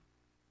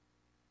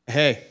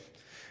Hey,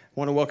 I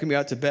want to welcome you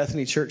out to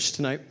Bethany Church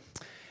tonight.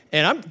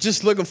 And I'm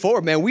just looking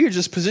forward, man. We are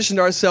just positioned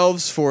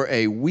ourselves for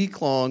a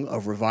week-long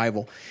of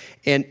revival.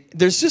 And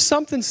there's just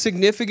something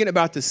significant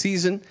about the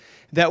season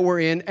that we're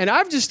in. And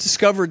I've just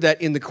discovered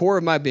that in the core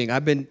of my being,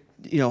 I've been,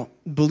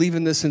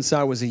 believing this since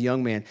I was a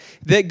young man,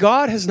 that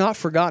God has not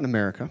forgotten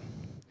America,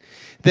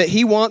 that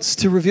he wants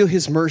to reveal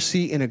his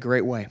mercy in a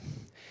great way.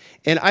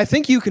 And I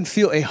think you can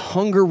feel a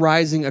hunger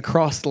rising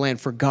across the land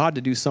for God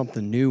to do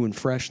something new and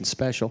fresh and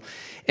special.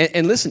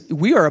 And listen,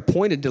 we are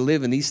appointed to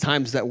live in these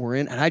times that we're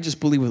in, and I just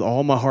believe with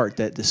all my heart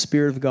that the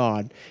Spirit of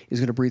God is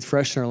going to breathe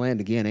fresh in our land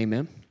again.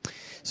 Amen?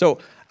 So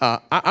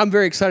I'm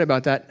very excited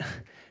about that.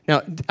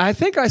 Now, I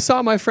think I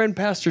saw my friend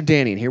Pastor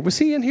Danny in here. Was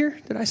he in here?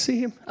 Did I see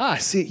him? I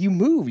see it. You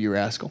move, you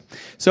rascal.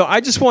 So I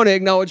just want to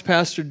acknowledge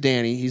Pastor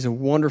Danny. He's a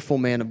wonderful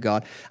man of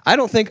God. I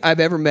don't think I've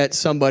ever met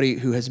somebody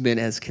who has been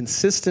as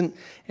consistent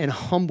and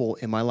humble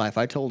in my life.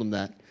 I told him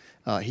that.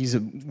 He's a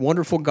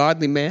wonderful,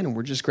 godly man, and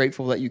we're just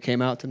grateful that you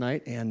came out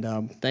tonight,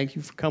 and thank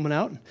you for coming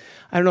out.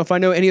 I don't know if I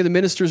know any of the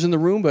ministers in the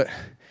room, but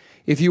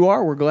if you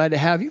are, we're glad to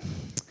have you.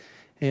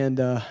 And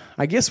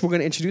I guess we're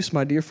going to introduce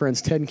my dear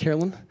friends, Ted and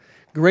Carolyn.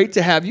 Great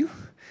to have you.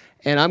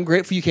 And I'm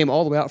grateful you came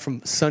all the way out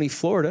from sunny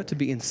Florida to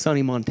be in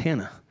sunny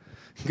Montana.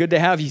 Good to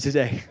have you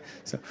today.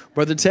 So,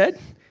 Brother Ted.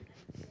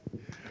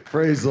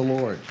 Praise the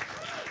Lord.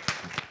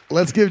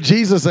 Let's give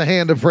Jesus a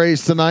hand of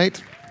praise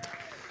tonight.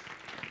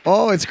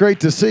 Oh, it's great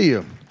to see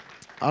you.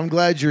 I'm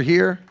glad you're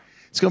here.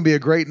 It's going to be a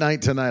great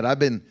night tonight. I've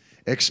been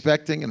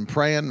expecting and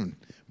praying and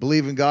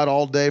believing God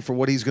all day for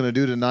what he's going to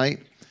do tonight.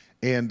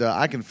 And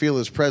I can feel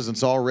his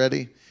presence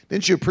already.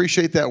 Didn't you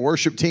appreciate that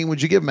worship team?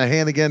 Would you give them a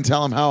hand again?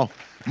 Tell them how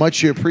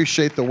much you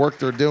appreciate the work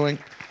they're doing.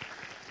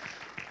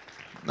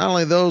 Not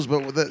only those,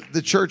 but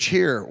the church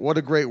here. What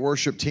a great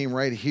worship team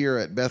right here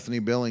at Bethany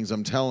Billings.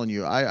 I'm telling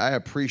you, I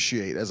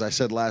appreciate, as I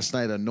said last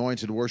night,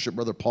 anointed worship.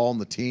 Brother Paul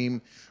and the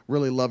team,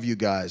 really love you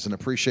guys and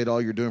appreciate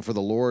all you're doing for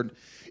the Lord.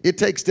 It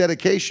takes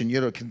dedication,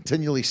 to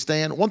continually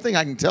stand. One thing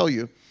I can tell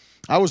you,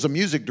 I was a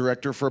music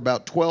director for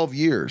about 12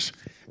 years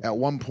at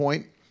one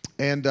point.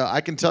 And I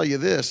can tell you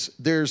this,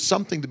 there's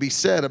something to be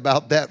said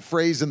about that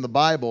phrase in the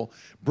Bible,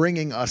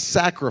 bringing a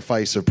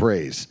sacrifice of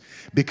praise.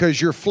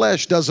 Because your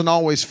flesh doesn't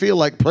always feel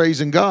like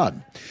praising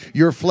God.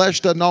 Your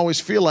flesh doesn't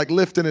always feel like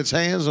lifting its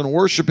hands and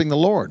worshiping the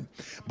Lord.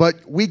 But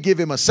we give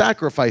him a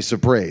sacrifice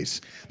of praise.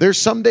 There's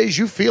some days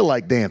you feel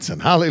like dancing.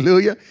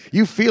 Hallelujah.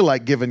 You feel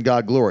like giving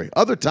God glory.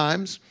 Other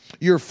times,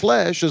 your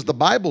flesh, as the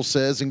Bible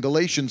says in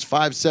Galatians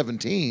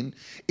 5:17,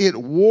 it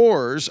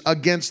wars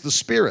against the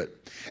Spirit.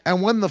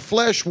 And when the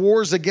flesh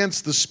wars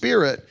against the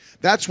Spirit,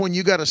 that's when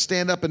you got to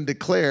stand up and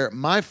declare,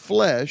 my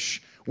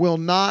flesh will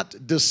not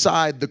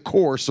decide the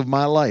course of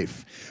my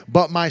life,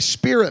 but my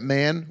spirit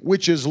man,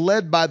 which is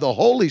led by the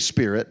Holy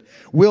Spirit,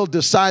 will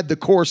decide the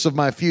course of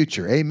my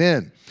future.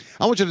 Amen.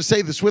 I want you to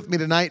say this with me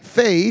tonight.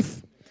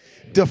 Faith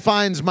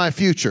defines my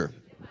future.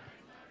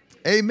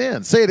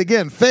 Amen. Say it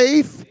again.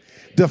 Faith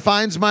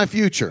defines my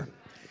future.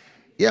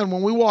 Yeah, and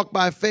when we walk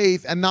by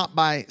faith and not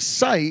by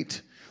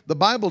sight, the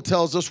Bible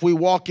tells us we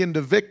walk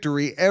into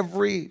victory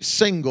every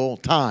single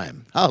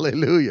time.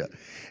 Hallelujah.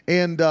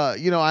 And,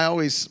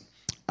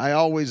 I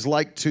always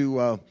like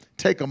to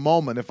take a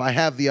moment if I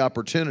have the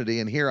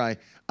opportunity, and here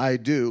I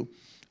do,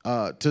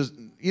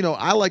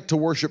 I like to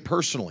worship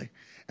personally.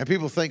 And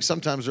people think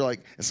sometimes they're like,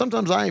 and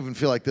sometimes I even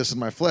feel like this in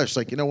my flesh.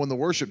 Like, when the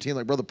worship team,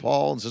 like Brother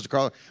Paul and Sister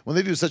Carla, when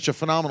they do such a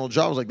phenomenal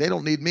job, I was like, they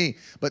don't need me.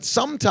 But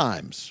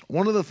sometimes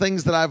one of the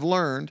things that I've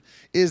learned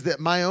is that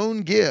my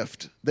own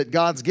gift that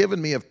God's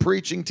given me of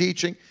preaching,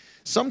 teaching,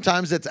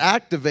 sometimes it's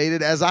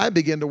activated as I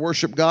begin to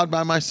worship God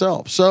by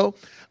myself. So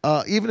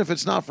even if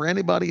it's not for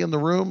anybody in the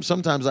room,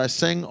 sometimes I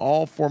sing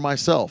all for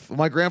myself.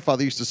 My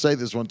grandfather used to say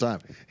this one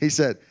time. He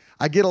said,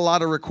 I get a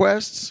lot of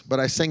requests,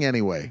 but I sing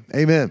anyway.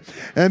 Amen.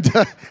 And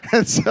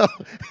so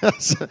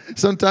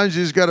sometimes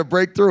you just got to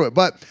break through it.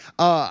 But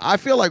I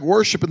feel like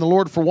worshiping the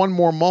Lord for one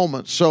more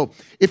moment. So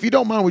if you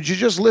don't mind, would you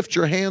just lift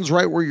your hands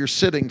right where you're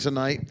sitting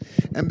tonight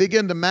and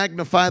begin to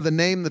magnify the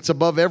name that's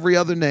above every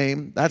other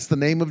name. That's the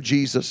name of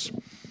Jesus.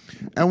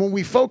 And when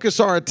we focus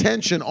our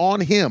attention on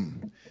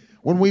him,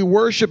 when we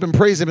worship and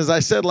praise him, as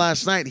I said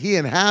last night, he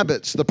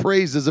inhabits the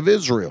praises of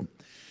Israel.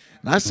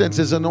 And I sense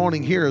his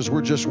anointing here as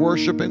we're just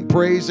worshiping,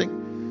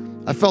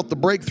 praising. I felt the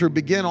breakthrough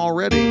begin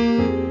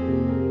already.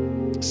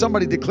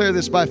 Somebody declare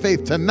this by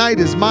faith. Tonight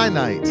is my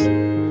night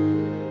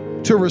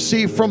to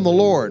receive from the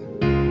Lord.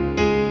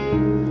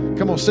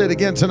 Come on, say it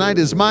again. Tonight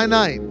is my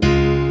night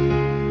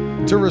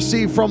to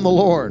receive from the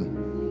Lord.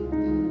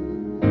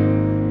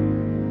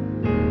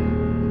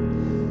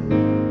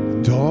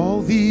 And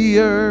all the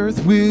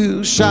earth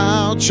will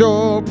shout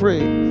your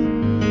praise.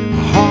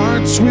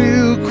 Hearts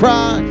will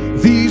cry,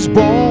 these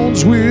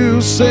bones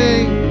will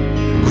sing.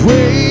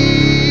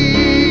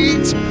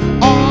 Great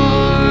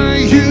are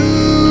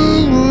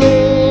you,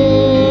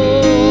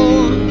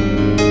 Lord.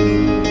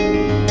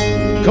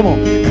 Come on.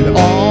 And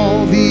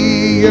all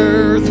the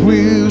earth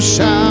will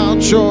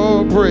shout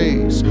your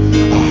praise.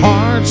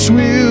 Hearts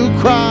will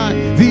cry,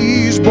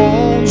 these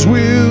bones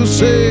will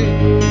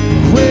sing.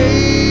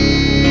 Great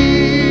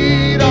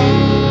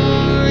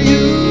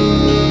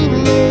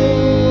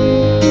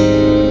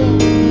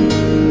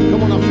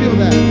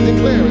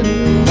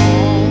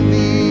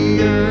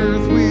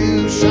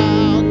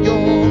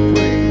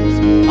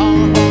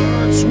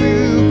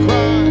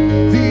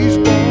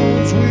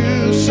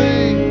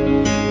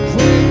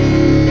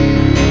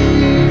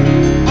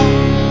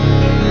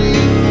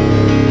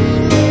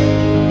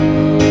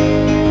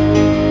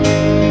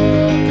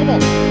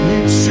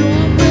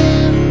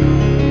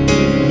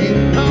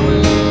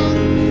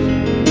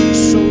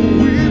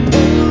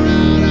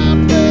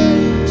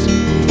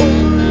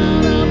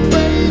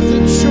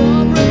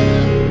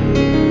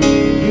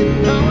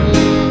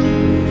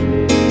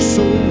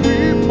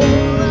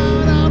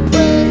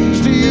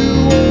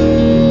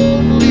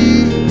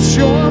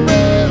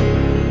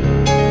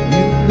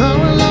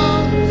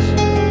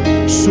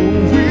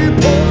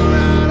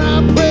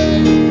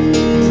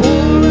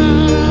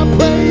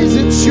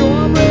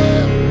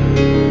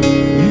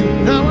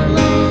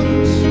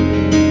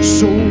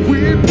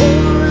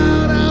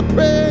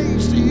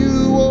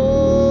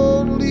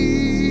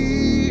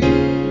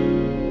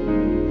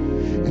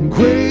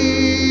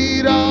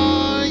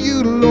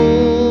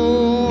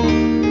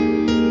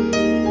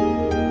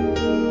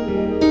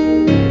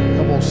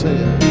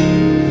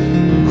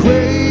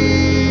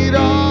Great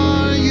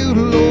are you,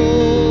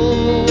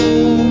 Lord.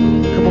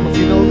 Come on, if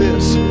you know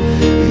this.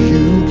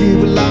 You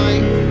give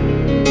life.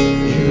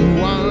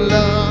 You are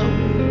love.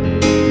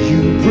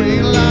 You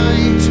bring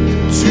light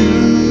to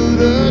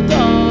the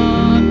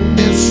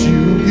darkness.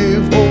 You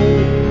give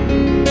hope.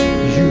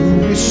 You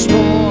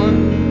restore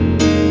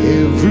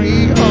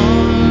every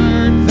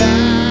heart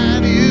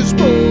that is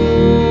broken.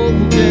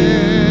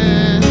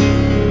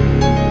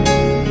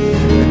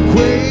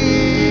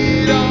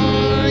 Great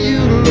are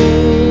you,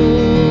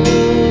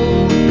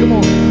 Lord. Come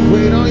on,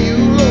 great are you,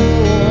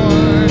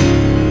 Lord.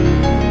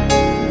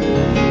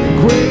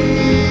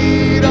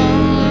 Great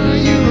are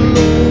you,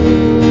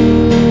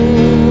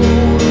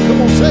 Lord. Come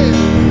on, say it.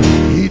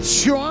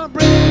 It's your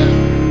breath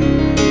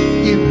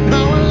in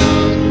our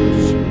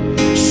lungs,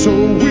 so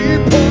we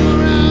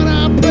pour out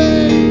our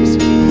praise,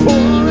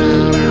 pour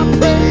out our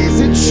praise.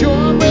 It's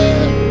your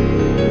breath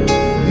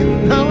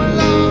in our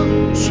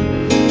lungs,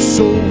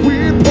 so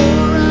we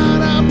pour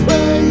out our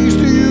praise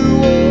to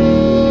you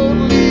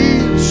only.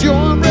 It's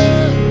your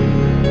breath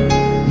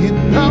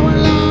in our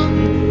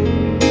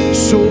lungs,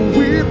 so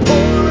we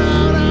pour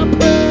out our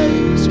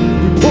praise, we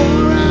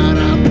pour out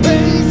our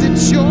praise.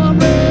 It's your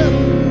breath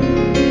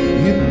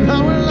in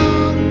our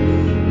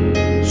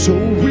lungs, so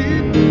we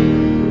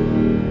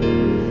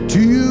to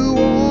you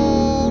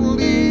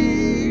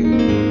only.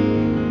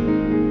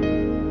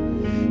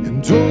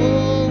 And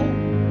oh,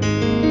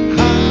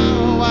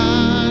 how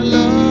I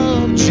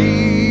love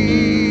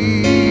Jesus.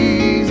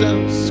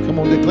 Come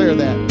on, declare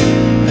that.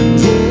 And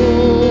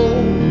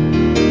oh,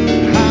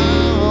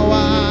 how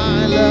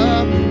I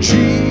love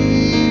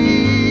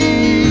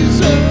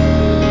Jesus.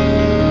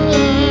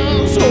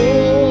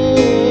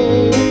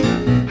 Oh,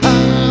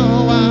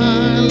 how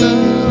I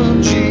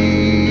love Jesus.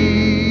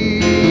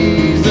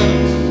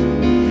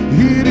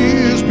 It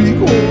is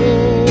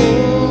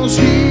because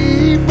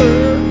he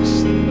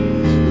first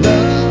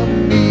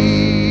loved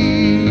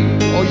me.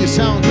 Oh, you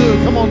sound good.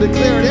 Come on,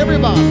 declare it,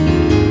 everybody.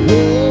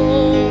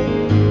 Oh,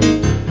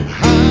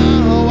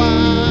 how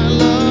I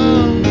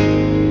love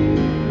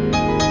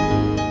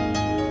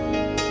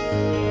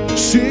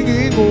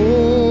singing.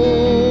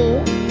 Oh,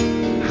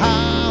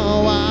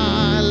 how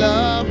I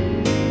love.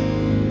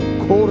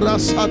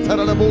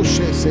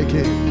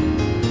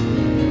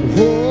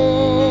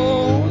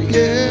 Oh,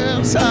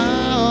 yes,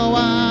 how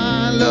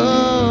I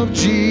love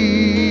Jesus.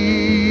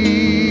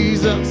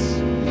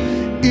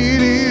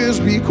 It is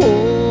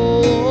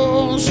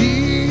because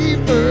he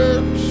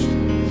first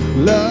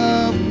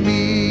loved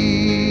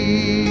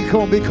me.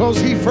 Come on, because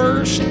he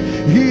first.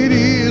 It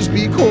is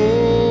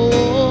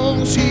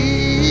because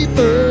he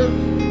first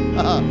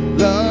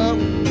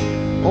loved.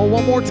 Oh,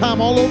 one more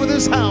time, all over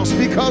this house.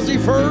 Because he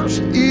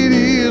first. It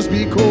is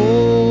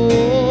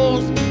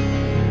because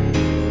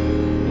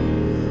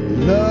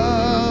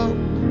love.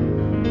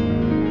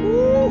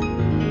 Woo.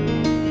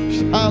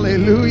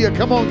 Hallelujah.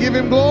 Come on, give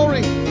him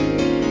glory.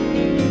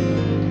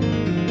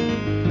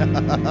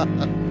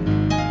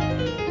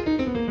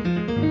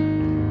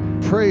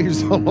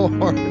 Praise the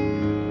Lord.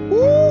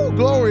 Woo,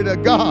 glory to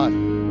God.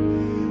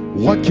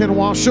 What can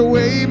wash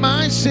away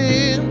my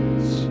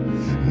sins?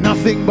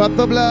 Nothing but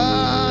the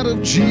blood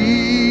of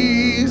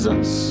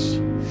Jesus.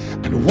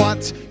 And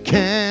what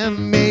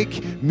can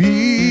make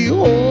me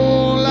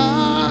whole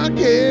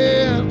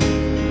again?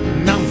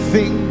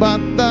 Nothing but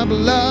the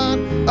blood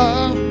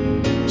of.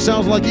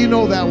 Sounds like you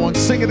know that one.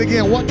 Sing it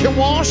again. What can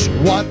wash?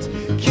 What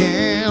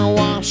can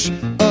wash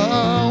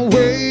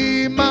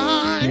away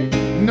my?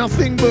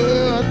 Nothing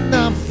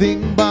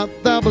but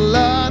the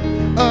blood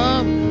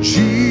of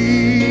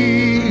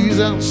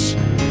Jesus.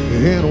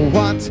 And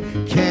what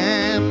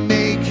can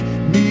make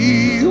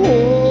me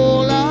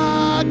whole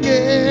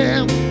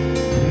again?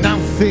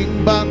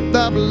 Nothing but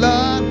the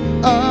blood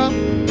of.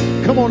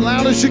 Come on,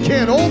 loud as you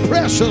can. Oh,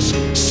 precious.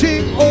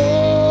 Sing,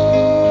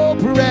 oh,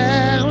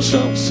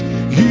 precious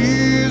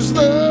is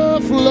the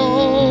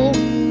flow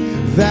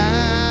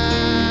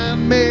that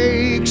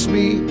makes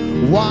me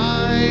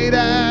white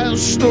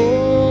as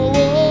snow.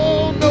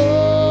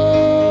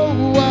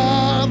 No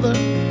other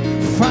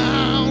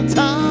fount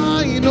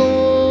I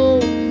know.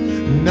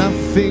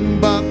 Nothing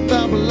but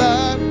the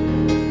blood.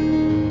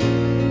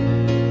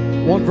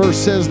 One verse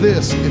says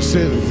this. It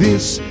says,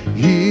 this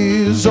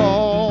is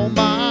all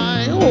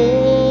my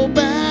hope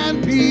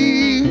and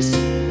peace.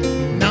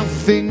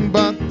 Nothing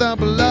but the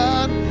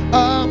blood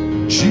of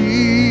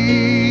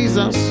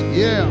Jesus.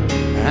 Yeah.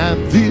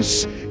 And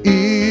this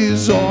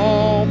is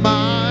all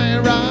my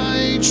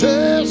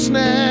righteousness.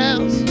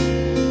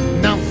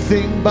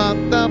 Nothing but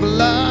the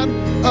blood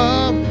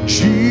of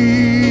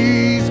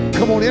Jesus.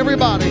 Come on,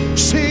 everybody.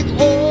 Sing,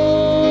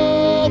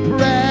 oh,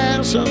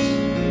 precious.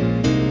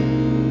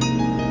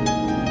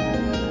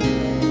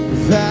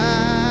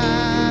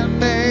 That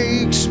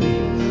makes me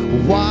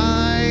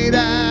white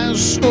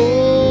as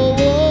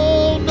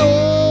snow.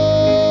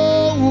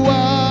 No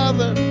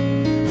other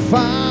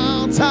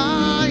fount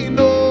I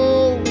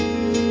know.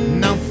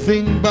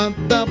 Nothing but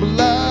the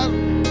blood.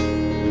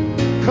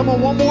 Come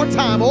on, one more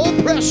time. Oh,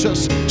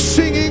 precious.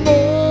 Singing,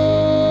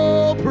 oh,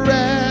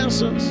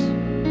 presence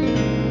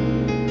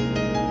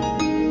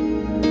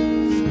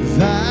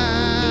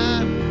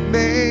that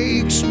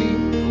makes me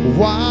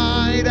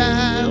white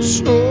as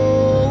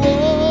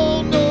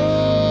snow,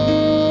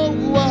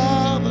 no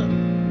other.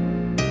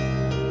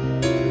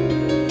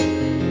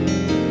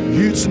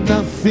 It's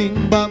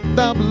nothing but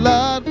the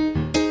blood.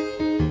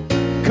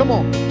 Come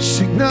on,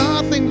 sing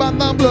nothing but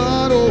the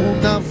blood, oh,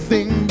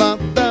 nothing but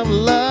the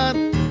blood.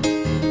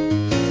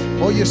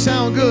 Oh, you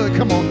sound good,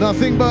 come on,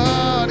 nothing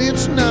but,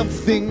 it's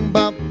nothing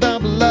but the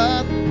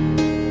blood.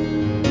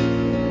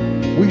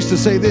 We used to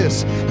say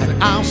this,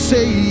 and I'll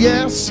say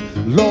yes,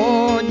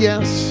 Lord,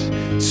 yes,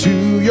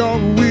 to your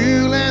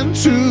will and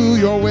to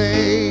your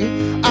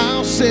way.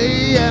 I'll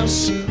say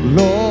yes,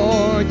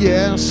 Lord,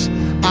 yes,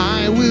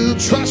 I will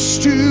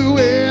trust you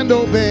and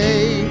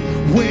obey.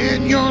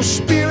 When your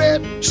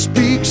spirit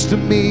speaks to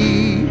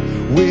me,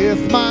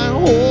 with my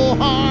whole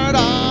heart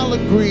I'll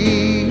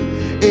agree,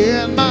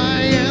 and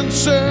my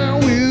answer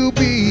will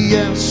be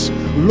yes,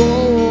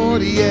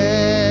 Lord,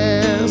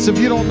 yes. If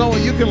you don't know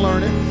it, you can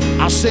learn it.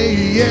 I'll say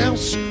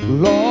yes,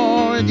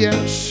 Lord,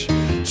 yes,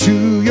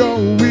 to your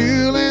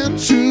will and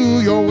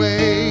to your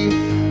way.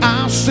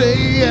 I'll say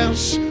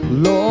yes,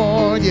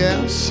 Lord,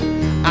 yes,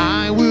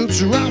 I will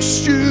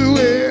trust you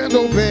and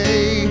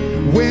obey.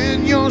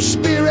 When your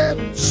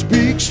spirit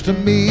speaks to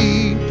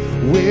me,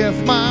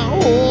 with my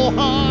whole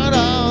heart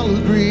I'll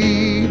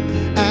agree,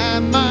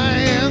 and my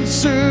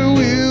answer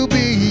will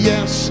be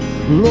yes,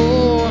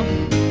 Lord.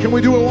 Can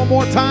we do it one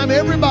more time?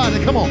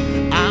 Everybody, come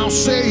on. I'll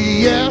say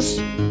yes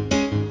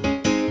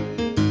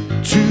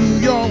to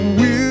your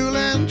will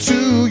and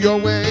to your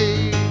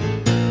way.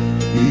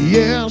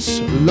 Yes,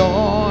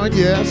 Lord,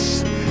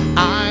 yes,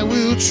 I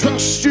will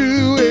trust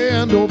you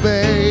and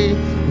obey.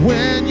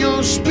 When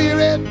your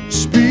spirit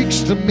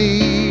speaks to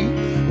me,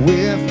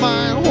 with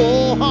my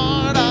whole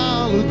heart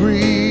I'll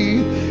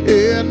agree,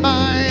 and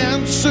my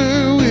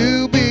answer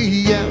will be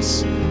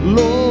yes,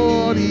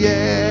 Lord,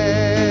 yes.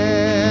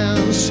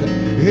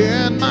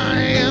 And my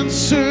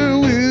answer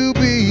will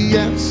be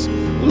yes,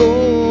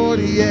 Lord,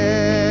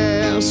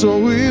 yes.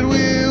 So it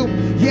will,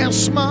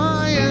 yes,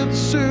 my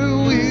answer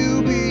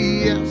will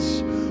be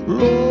yes,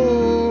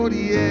 Lord,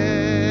 yes.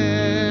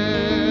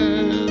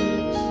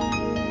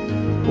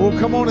 Oh,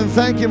 come on and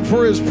thank him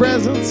for his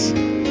presence.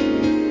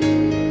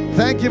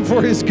 Thank him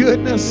for his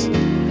goodness.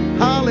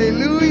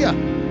 Hallelujah.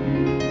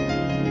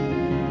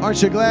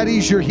 Aren't you glad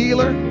he's your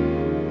healer?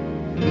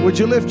 Would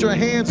you lift your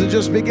hands and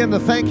just begin to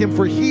thank him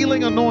for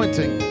healing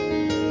anointing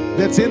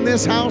that's in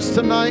this house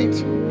tonight?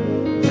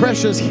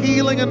 Precious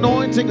healing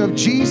anointing of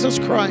Jesus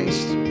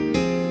Christ.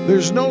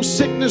 There's no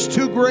sickness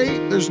too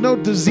great. There's no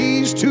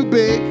disease too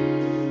big.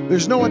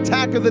 There's no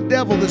attack of the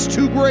devil that's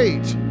too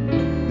great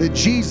that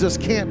Jesus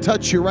can't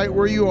touch you right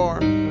where you are.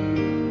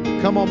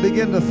 Come on,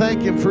 begin to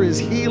thank him for his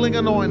healing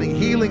anointing,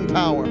 healing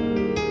power.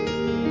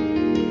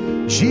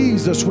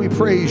 Jesus, we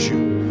praise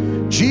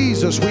you.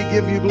 Jesus, we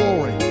give you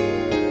glory.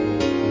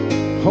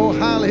 Oh,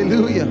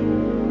 hallelujah.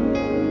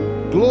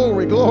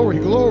 Glory, glory,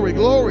 glory,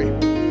 glory.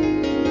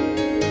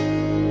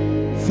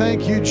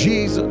 Thank you,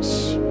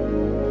 Jesus.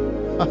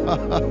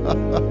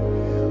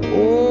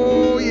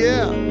 Oh,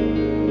 yeah.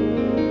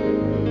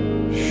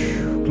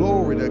 Whew.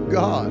 Glory to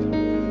God.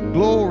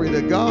 Glory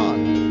to God.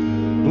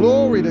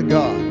 Glory to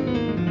God.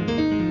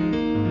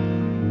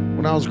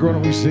 When I was growing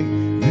up, we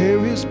sing,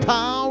 there is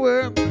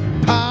power,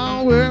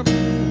 power,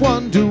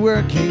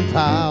 wonder-working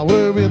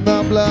power in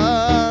the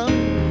blood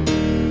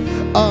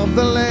of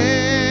the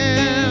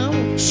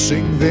Lamb.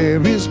 Sing,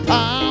 there is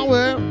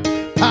power,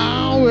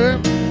 power,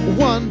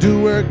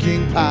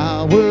 wonder-working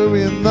power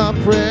in the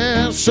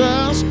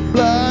precious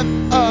blood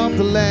of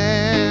the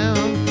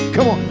Lamb.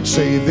 Come on,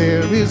 say,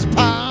 there is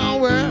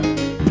power,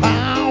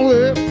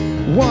 power,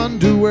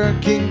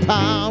 wonder-working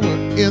power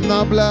in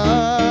the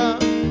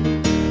blood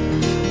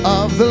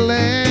of the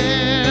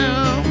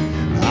Lamb.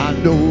 I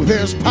know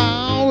there's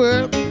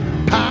power,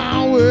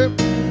 power,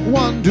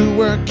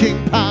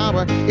 wonder-working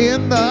power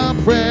in the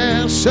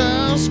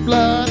precious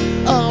blood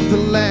of the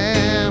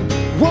Lamb.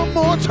 One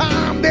more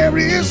time, there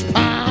is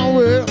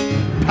power,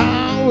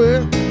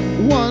 power,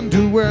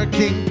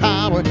 wonder-working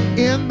power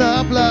in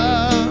the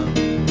blood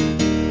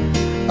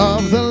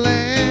of the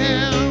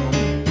Lamb.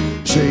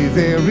 Say,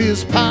 there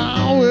is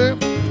power,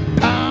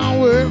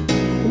 power,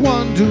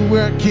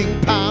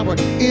 wonder-working power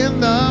in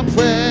the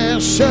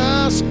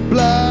precious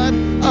blood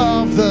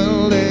of the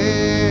Lamb.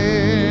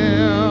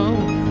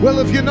 Well,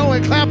 if you know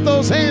it, clap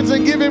those hands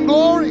and give him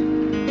glory.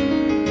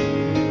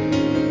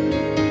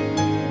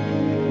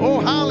 Oh,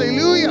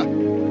 hallelujah.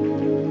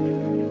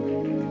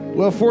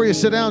 Well, before you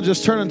sit down,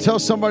 just turn and tell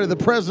somebody the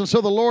presence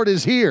of the Lord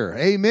is here.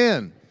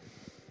 Amen.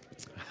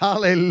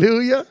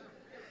 Hallelujah.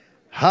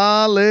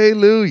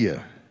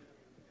 Hallelujah.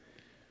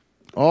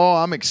 Oh,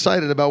 I'm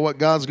excited about what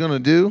God's going to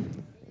do.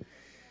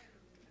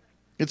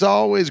 It's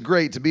always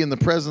great to be in the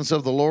presence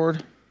of the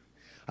Lord.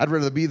 I'd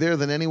rather be there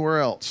than anywhere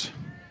else.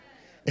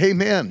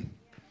 Amen.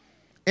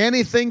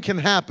 Anything can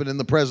happen in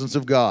the presence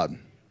of God.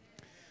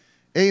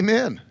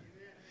 Amen.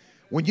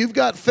 When you've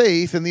got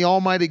faith in the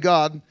Almighty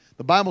God,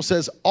 The Bible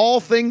says all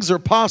things are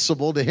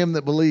possible to him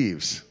that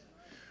believes.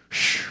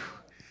 Whew.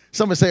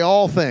 Somebody say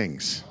all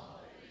things.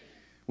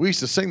 We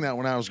used to sing that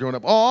when I was growing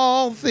up.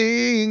 All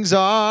things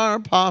are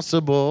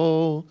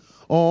possible,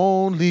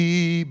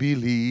 only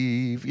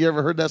believe. You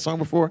ever heard that song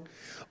before?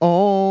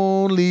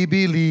 Only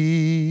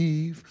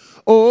believe,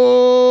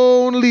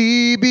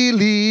 only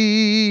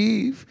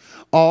believe.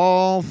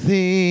 All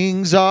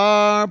things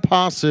are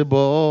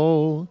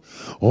possible,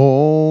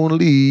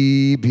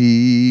 only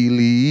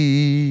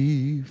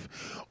believe,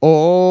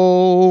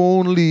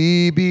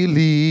 only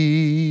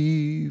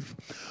believe,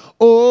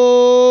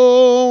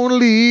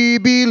 only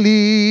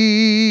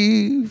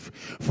believe.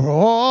 For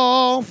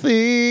all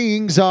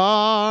things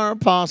are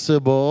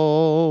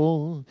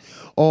possible,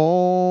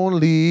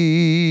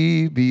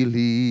 only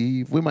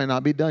believe. We might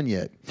not be done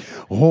yet.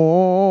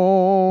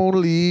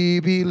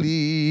 Only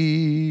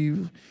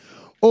believe.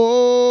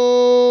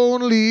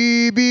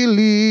 Only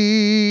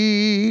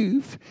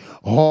believe.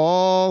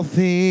 All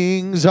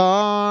things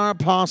are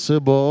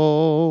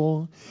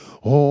possible.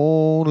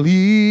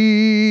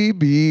 Only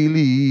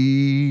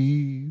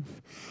believe.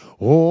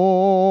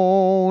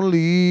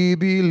 Only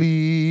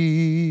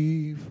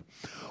believe.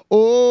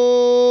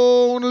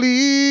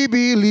 Only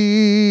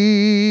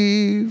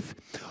believe.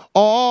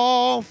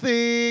 All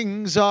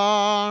things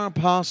are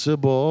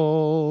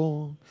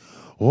possible.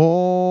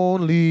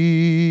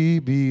 Only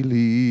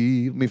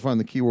believe. Let me find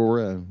the key where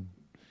we're at.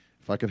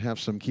 If I could have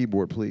some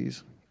keyboard,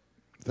 please.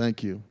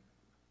 Thank you.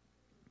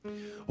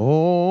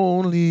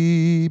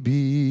 Only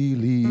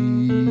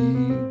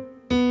believe.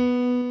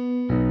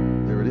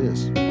 There it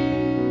is.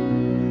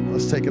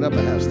 Let's take it up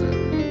a half step.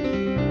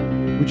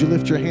 Would you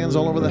lift your hands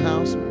all over the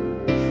house?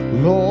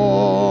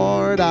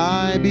 Lord,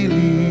 I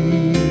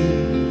believe.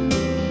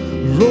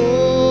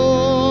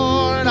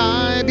 Lord,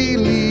 I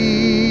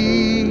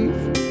believe.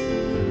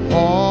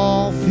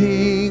 All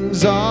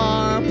things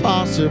are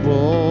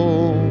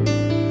possible.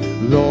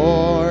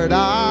 Lord,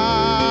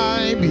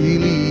 I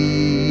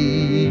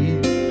believe.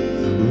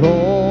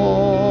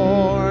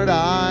 Lord,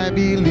 I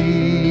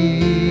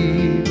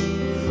believe.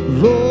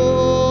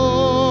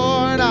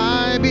 Lord,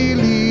 I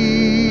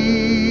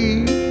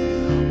believe.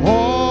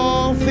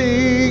 All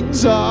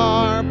things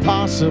are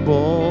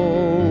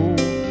possible.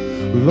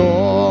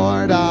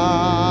 Lord,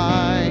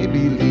 I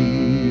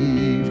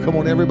believe. Come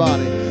on,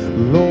 everybody.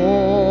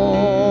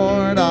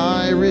 Lord,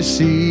 I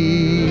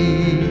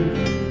receive.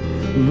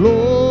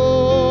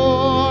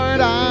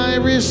 Lord, I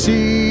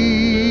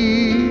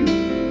receive.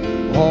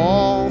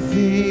 All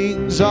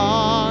things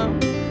are.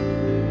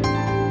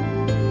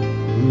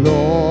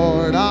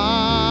 Lord,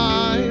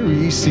 I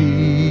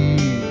receive.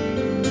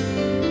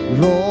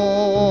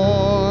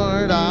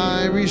 Lord,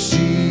 I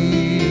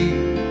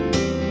receive.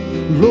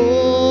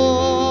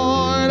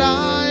 Lord,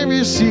 I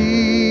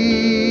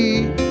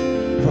receive.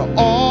 For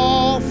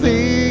all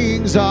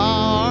things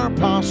are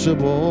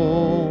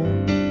possible.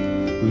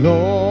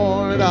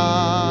 Lord,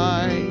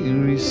 I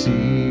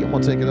receive. I'm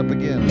going to take it up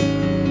again.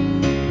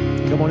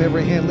 Come on,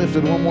 every hand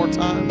lifted one more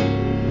time.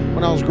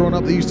 When I was growing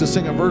up, they used to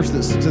sing a verse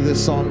to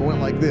this song. It went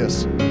like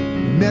this.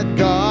 Met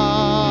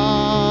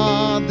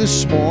God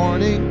this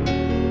morning,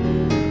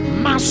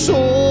 my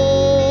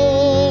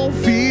soul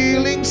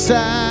feeling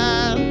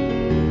sad.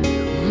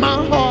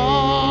 My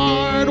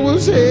heart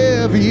was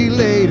heavy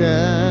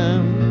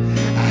laden.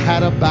 I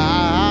had a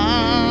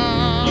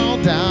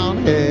bowed down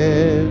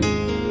head,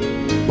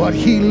 but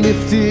he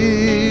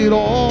lifted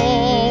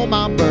all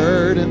my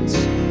burdens,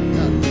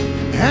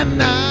 and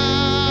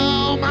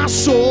now my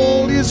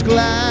soul is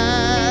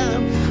glad.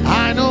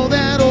 I know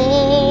that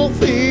all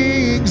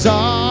things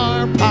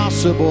are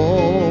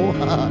possible.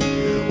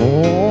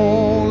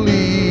 Only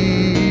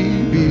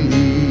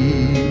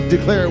believe.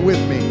 Declare it with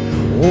me.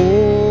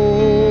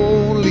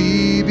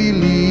 Only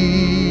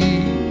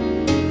believe.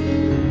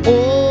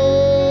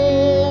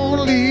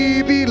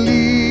 Only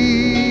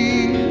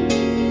believe.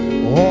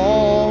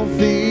 All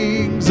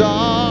things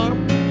are.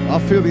 I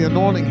feel the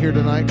anointing here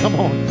tonight. Come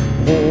on.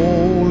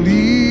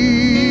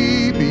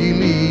 Only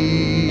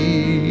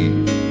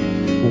believe.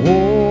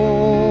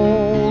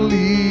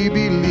 Only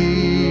believe.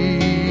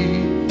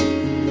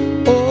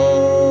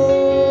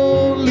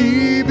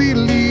 Only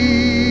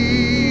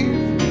believe.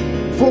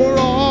 For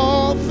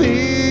all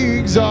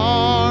things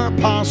are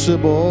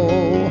possible.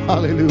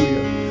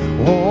 Hallelujah.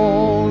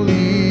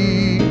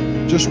 Only.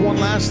 Just one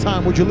last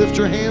time. Would you lift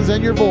your hands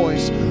and your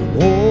voice?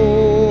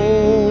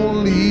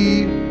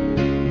 Only.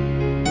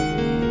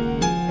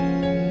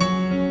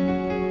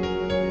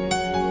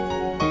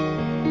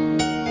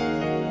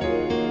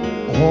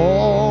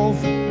 All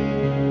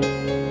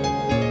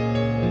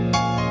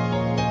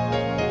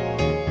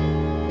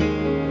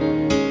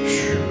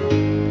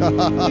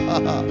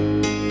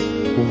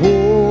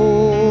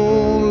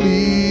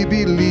only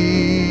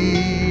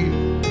believe.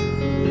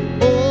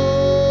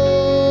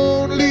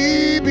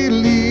 Only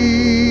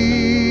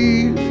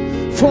believe.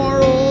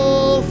 For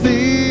all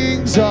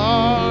things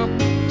are.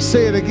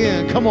 Say it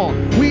again. Come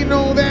on. We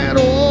know that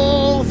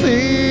all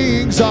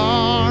things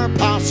are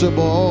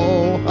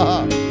possible.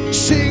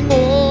 Sing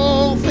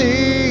all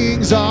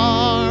things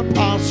are possible.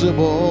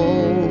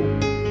 impossible.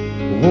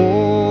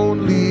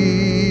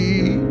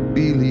 Only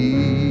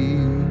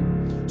believe.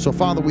 So,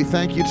 Father, we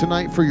thank you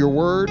tonight for your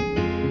word.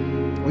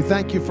 We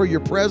thank you for your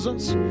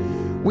presence.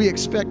 We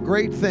expect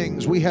great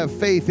things. We have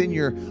faith in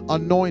your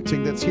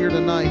anointing that's here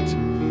tonight.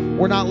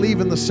 We're not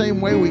leaving the same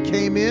way we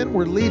came in.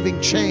 We're leaving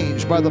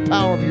changed by the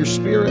power of your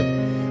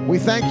Spirit. We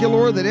thank you,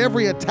 Lord, that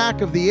every attack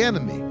of the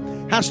enemy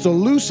has to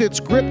loose its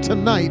grip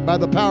tonight by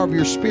the power of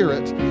your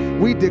Spirit.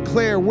 We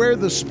declare where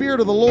the Spirit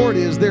of the Lord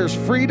is, there's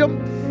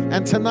freedom.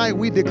 And tonight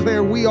we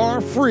declare we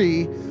are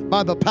free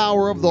by the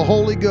power of the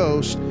Holy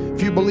Ghost.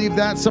 If you believe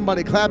that,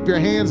 somebody clap your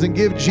hands and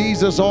give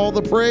Jesus all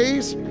the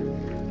praise.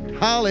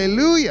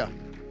 Hallelujah.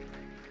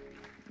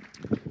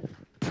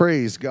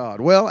 Praise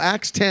God. Well,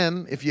 Acts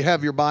 10, if you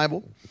have your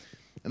Bible.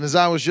 And as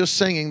I was just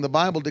singing, the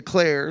Bible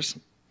declares,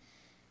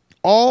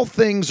 all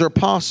things are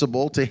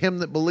possible to him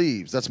that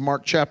believes. That's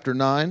Mark chapter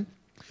 9.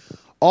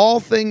 All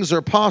things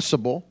are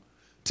possible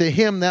to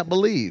him that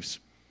believes.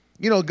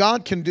 You know,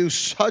 God can do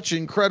such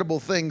incredible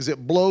things,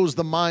 it blows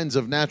the minds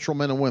of natural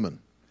men and women.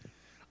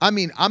 I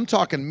mean, I'm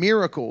talking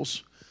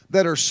miracles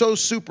that are so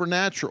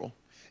supernatural,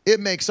 it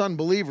makes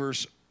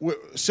unbelievers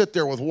sit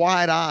there with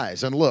wide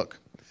eyes and look.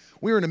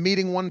 We were in a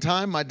meeting one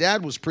time. My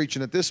dad was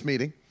preaching at this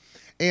meeting,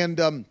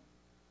 and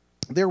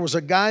there was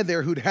a guy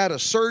there who'd had a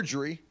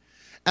surgery,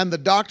 and the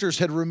doctors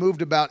had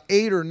removed about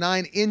 8 or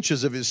 9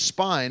 inches of his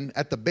spine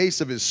at the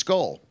base of his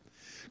skull.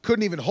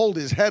 Couldn't even hold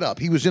his head up.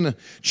 He was in a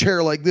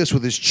chair like this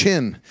with his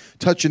chin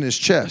touching his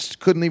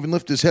chest. Couldn't even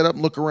lift his head up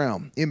and look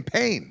around. In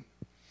pain.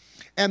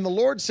 And the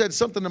Lord said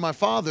something to my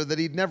father that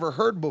he'd never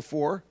heard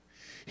before.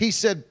 He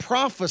said,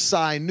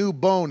 prophesy new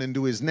bone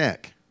into his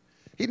neck.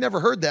 He'd never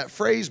heard that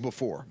phrase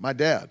before, my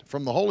dad,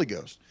 from the Holy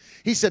Ghost.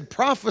 He said,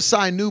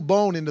 prophesy new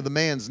bone into the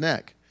man's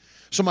neck.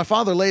 So my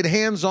father laid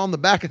hands on the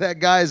back of that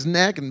guy's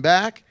neck and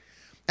back,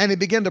 and he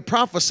began to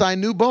prophesy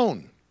new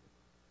bone.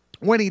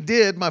 When he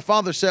did, my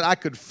father said, I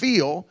could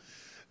feel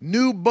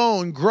new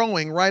bone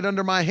growing right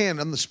under my hand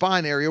on the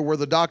spine area where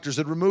the doctors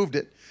had removed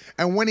it.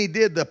 And when he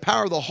did, the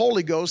power of the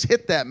Holy Ghost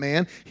hit that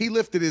man. He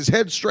lifted his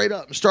head straight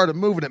up and started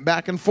moving it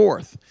back and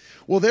forth.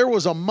 Well, there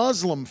was a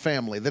Muslim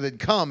family that had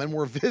come and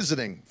were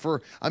visiting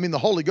the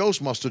Holy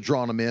Ghost must have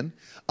drawn them in,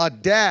 a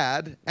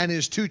dad and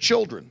his 2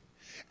 children.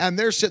 And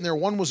they're sitting there.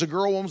 One was a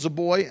girl, one was a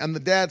boy, and the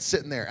dad's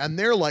sitting there. And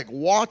they're like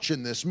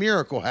watching this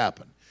miracle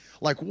happen.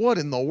 Like, what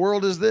in the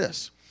world is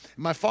this?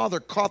 And my father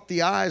caught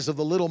the eyes of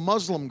the little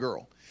Muslim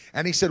girl.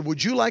 And he said,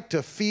 would you like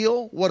to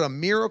feel what a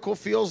miracle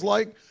feels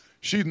like?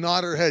 She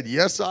nodded her head,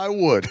 yes, I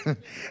would.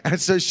 And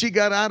so she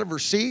got out of her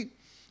seat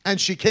and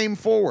she came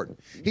forward.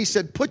 He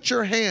said, put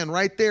your hand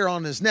right there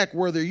on his neck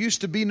where there used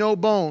to be no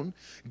bone.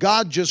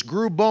 God just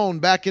grew bone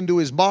back into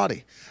his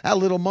body. That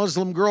little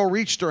Muslim girl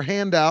reached her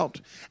hand out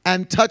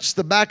and touched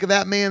the back of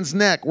that man's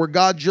neck where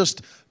God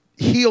just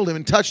healed him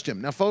and touched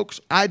him. Now,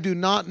 folks, I do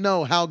not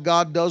know how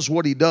God does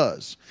what he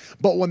does.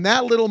 But when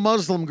that little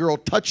Muslim girl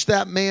touched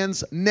that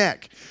man's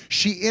neck,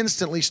 she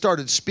instantly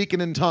started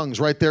speaking in tongues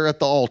right there at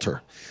the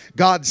altar.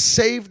 God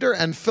saved her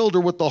and filled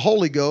her with the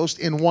Holy Ghost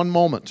in one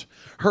moment.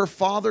 Her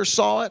father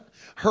saw it.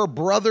 Her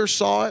brother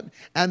saw it.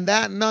 And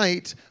that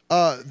night,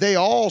 they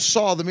all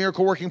saw the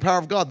miracle-working power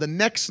of God. The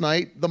next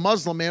night, the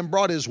Muslim man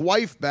brought his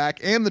wife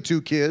back and the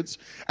 2 kids.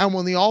 And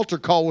when the altar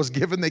call was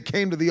given, they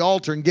came to the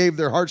altar and gave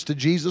their hearts to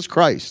Jesus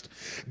Christ.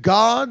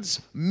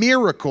 God's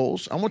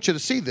miracles, I want you to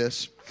see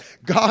this.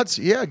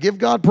 Give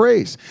God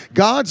praise.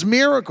 God's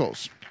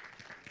miracles,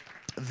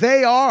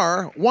 they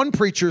are, one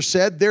preacher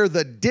said, they're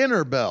the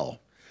dinner bell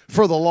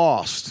for the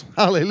lost.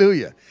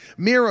 Hallelujah.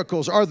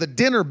 Miracles are the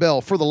dinner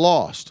bell for the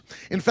lost.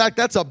 In fact,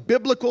 that's a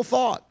biblical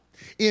thought.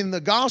 In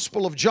the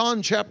Gospel of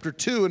John chapter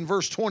 2 and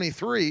verse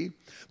 23,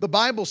 the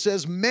Bible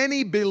says,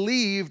 many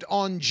believed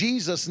on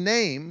Jesus'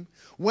 name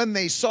when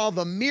they saw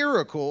the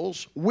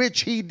miracles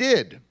which he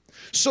did.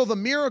 So the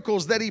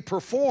miracles that he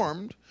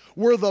performed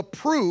were the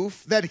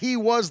proof that he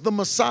was the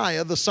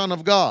Messiah, the Son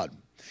of God.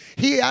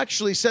 He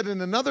actually said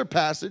in another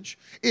passage,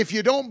 if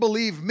you don't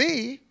believe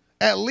me,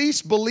 at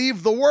least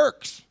believe the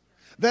works,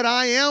 that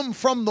I am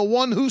from the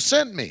one who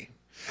sent me.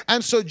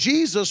 And so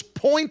Jesus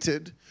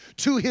pointed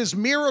to his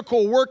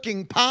miracle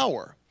working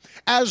power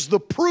as the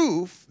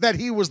proof that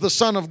he was the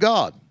Son of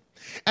God.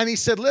 And he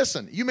said,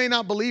 listen, you may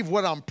not believe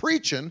what I'm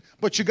preaching,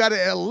 but you got to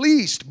at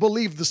least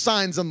believe the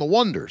signs and the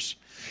wonders.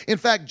 In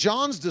fact,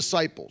 John's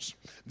disciples,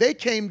 they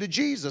came to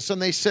Jesus and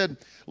they said,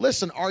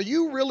 listen, are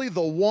you really the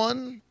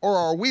one, or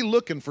are we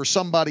looking for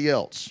somebody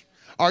else?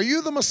 Are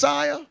you the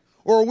Messiah,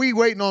 or are we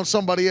waiting on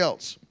somebody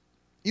else?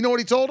 You know what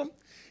he told them?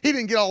 He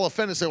didn't get all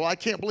offended and say, well, I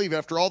can't believe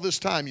after all this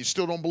time you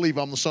still don't believe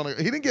I'm the Son of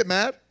God. He didn't get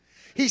mad.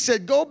 He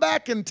said, go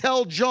back and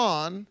tell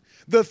John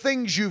the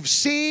things you've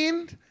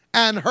seen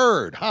and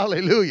heard.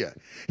 Hallelujah.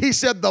 He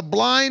said, the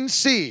blind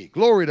see.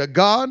 Glory to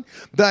God.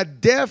 The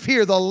deaf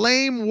hear. The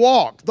lame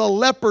walk. The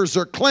lepers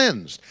are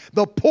cleansed.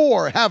 The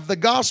poor have the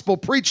gospel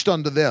preached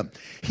unto them.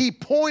 He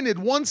pointed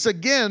once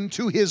again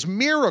to his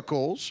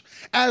miracles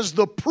as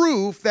the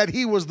proof that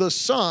he was the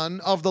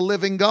Son of the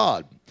living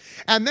God.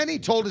 And then he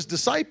told his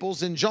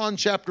disciples in John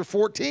chapter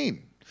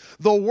 14,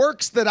 the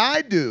works that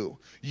I do,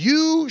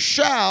 you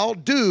shall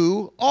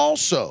do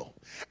also.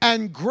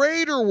 And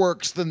greater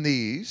works than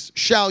these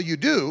shall you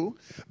do,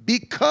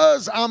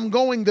 because I'm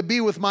going to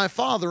be with my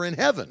Father in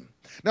heaven.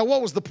 Now,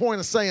 what was the point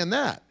of saying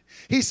that?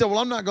 He said, well,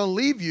 I'm not going to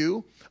leave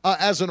you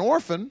as an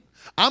orphan.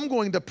 I'm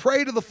going to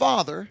pray to the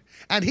Father,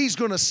 and he's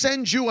going to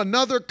send you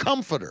another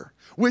comforter,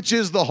 which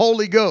is the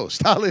Holy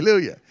Ghost.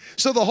 Hallelujah.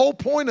 So the whole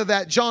point of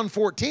that John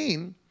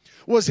 14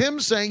 was him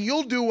saying,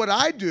 you'll do what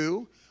I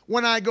do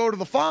when I go to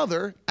the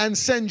Father and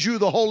send you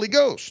the Holy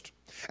Ghost.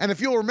 And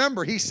if you'll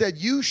remember, he said,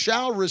 you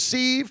shall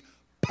receive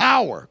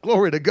power,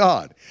 glory to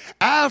God,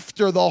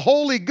 after the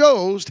Holy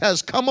Ghost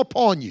has come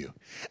upon you,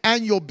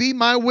 and you'll be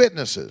my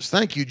witnesses.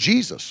 Thank you,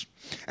 Jesus.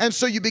 And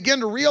so you begin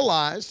to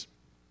realize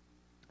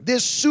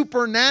this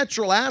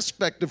supernatural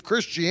aspect of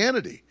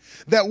Christianity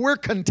that we're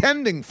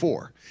contending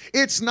for.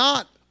 It's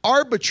not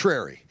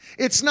arbitrary.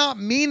 It's not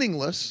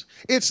meaningless.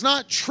 It's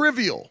not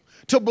trivial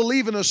to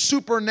believe in a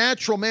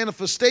supernatural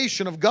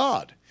manifestation of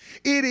God.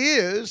 It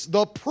is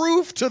the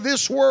proof to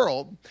this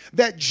world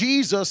that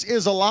Jesus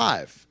is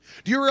alive.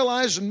 Do you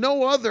realize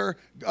no other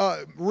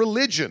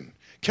religion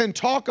can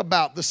talk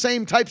about the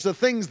same types of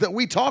things that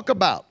we talk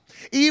about?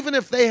 Even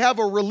if they have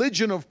a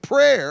religion of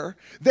prayer,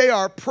 they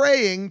are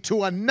praying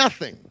to a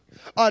nothing,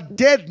 a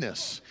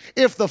deadness.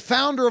 If the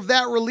founder of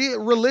that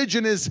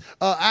religion is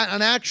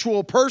an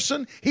actual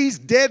person, he's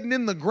dead and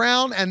in the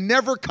ground and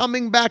never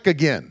coming back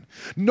again.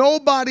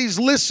 Nobody's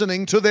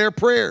listening to their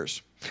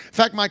prayers. In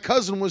fact, my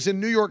cousin was in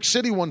New York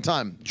City one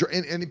time,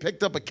 and he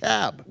picked up a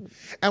cab.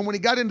 And when he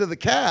got into the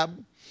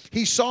cab,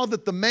 he saw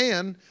that the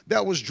man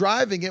that was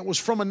driving it was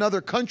from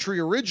another country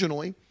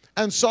originally,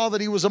 and saw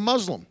that he was a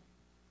Muslim.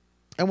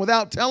 And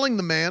without telling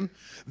the man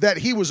that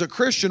he was a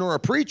Christian or a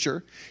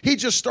preacher, he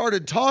just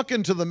started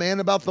talking to the man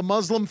about the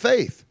Muslim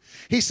faith.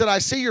 He said, I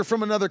see you're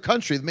from another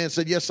country. The man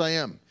said, yes, I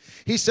am.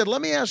 He said,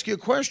 let me ask you a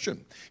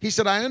question. He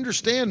said, I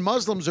understand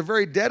Muslims are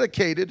very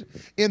dedicated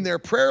in their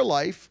prayer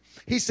life.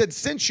 He said,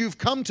 since you've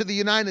come to the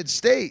United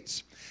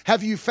States,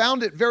 have you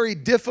found it very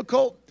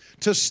difficult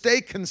to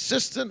stay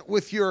consistent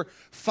with your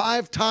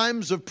 5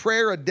 times of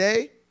prayer a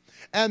day?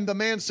 And the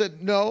man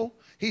said, no.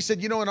 He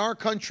said, you know, in our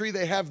country,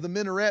 they have the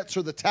minarets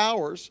or the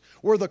towers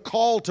where the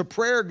call to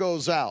prayer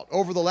goes out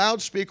over the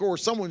loudspeaker, or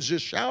someone's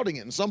just shouting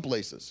it in some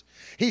places.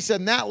 He said,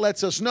 and that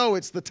lets us know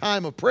it's the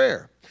time of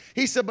prayer.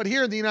 He said, but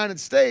here in the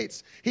United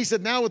States, he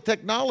said, now with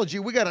technology,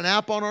 we got an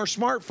app on our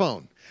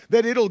smartphone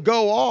that it'll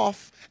go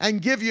off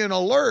and give you an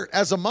alert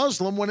as a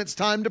Muslim when it's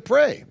time to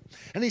pray.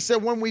 And he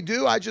said, when we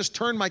do, I just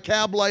turn my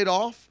cab light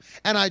off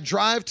and I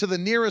drive to the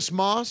nearest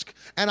mosque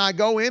and I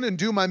go in and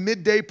do my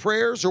midday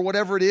prayers or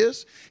whatever it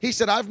is. He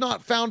said, I've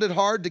not found it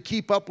hard to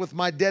keep up with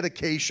my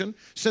dedication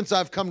since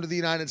I've come to the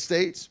United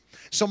States.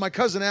 So my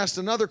cousin asked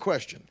another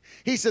question.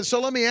 He said,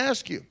 so let me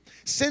ask you,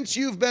 since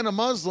you've been a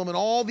Muslim in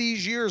all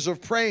these years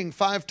of praying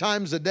 5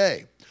 times a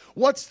day,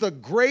 what's the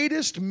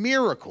greatest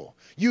miracle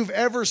you've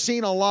ever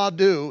seen Allah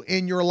do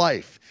in your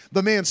life?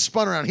 The man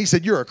spun around. He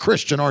said, you're a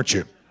Christian, aren't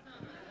you?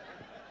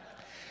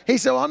 He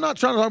said, well, I'm not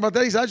trying to talk about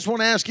that. He said, I just want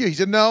to ask you. He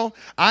said, no,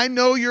 I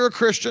know you're a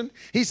Christian.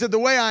 He said, the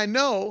way I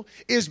know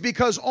is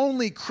because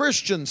only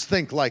Christians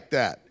think like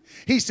that.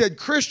 He said,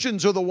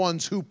 Christians are the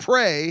ones who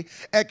pray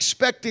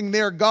expecting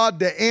their God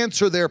to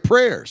answer their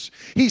prayers.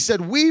 He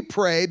said, we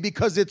pray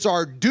because it's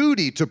our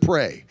duty to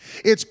pray.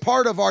 It's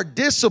part of our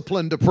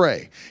discipline to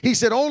pray. He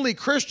said, only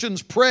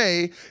Christians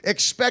pray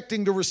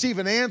expecting to receive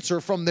an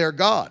answer from their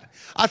God.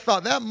 I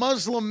thought that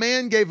Muslim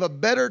man gave a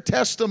better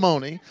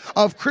testimony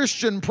of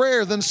Christian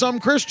prayer than some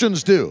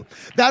Christians do.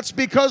 That's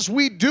because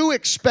we do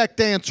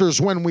expect answers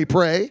when we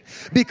pray,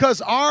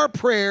 because our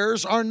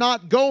prayers are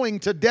not going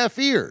to deaf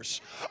ears.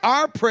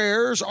 Our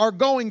prayers are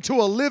going to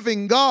a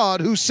living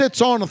God who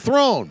sits on a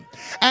throne,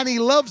 and he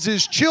loves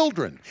his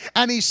children,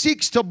 and he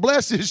seeks to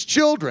bless his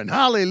children.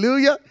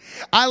 Hallelujah.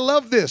 I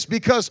love this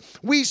because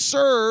we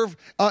serve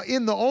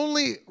in the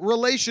only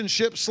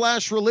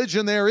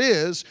relationship/religion there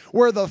is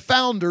where the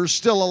founder's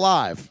still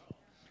alive.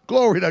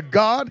 Glory to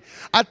God.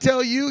 I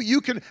tell you,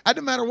 it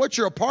doesn't matter what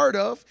you're a part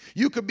of.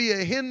 You could be a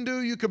Hindu,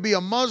 you could be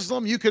a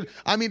Muslim,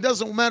 it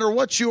doesn't matter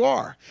what you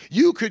are.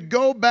 You could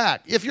go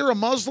back. If you're a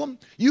Muslim,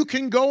 you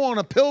can go on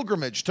a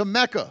pilgrimage to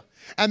Mecca,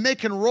 and they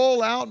can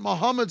roll out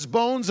Muhammad's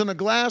bones in a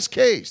glass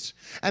case,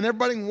 and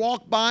everybody can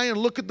walk by and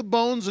look at the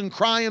bones and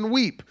cry and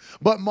weep.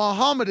 But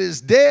Muhammad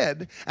is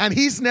dead, and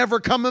he's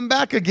never coming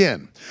back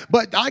again.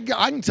 But I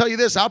can tell you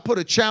this, I'll put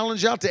a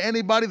challenge out to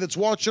anybody that's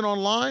watching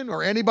online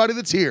or anybody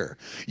that's here.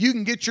 You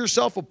can get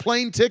yourself a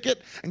plane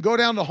ticket and go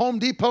down to Home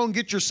Depot and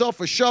get yourself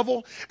a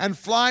shovel and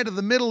fly to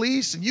the Middle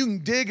East, and you can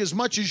dig as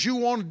much as you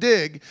want to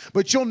dig,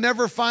 but you'll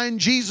never find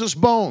Jesus'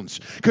 bones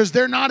because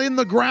they're not in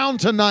the ground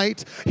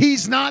tonight.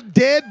 He's not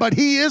dead, but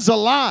he is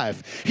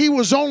alive. He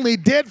was only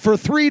dead for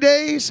 3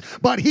 days,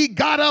 but he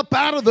got up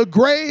out of the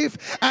grave,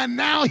 and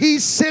now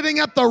he's sitting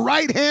at the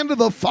right hand of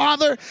the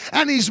Father,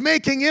 and he's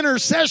making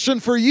intercession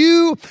for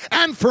you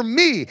and for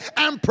me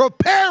and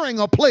preparing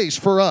a place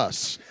for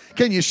us.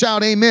 Can you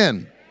shout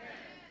amen?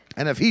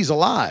 And if he's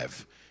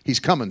alive, he's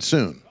coming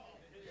soon.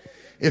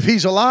 If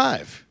he's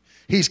alive,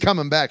 he's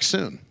coming back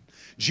soon.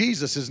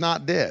 Jesus is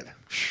not dead.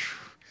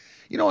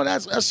 You know what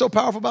that's so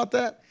powerful about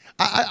that?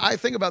 I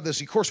think about this.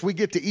 Of course, we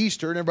get to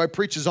Easter and everybody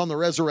preaches on the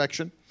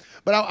resurrection.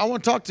 But I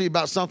want to talk to you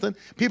about something.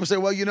 People say,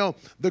 well,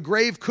 the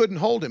grave couldn't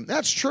hold him.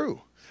 That's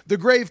true. The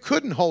grave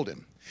couldn't hold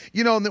him.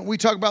 And we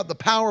talk about the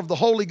power of the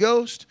Holy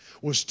Ghost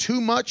was too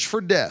much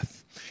for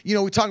death.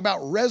 We talk about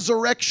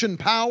resurrection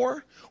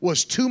power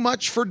was too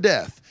much for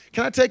death.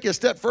 Can I take you a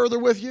step further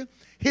with you?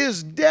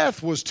 His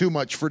death was too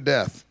much for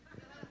death.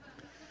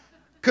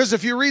 Because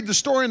if you read the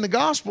story in the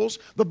Gospels,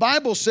 the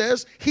Bible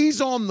says he's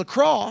on the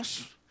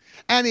cross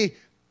and he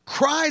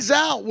cries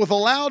out with a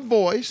loud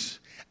voice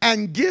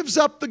and gives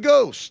up the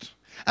ghost.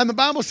 And the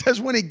Bible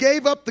says when he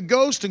gave up the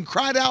ghost and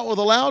cried out with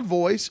a loud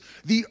voice,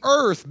 the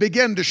earth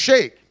began to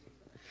shake.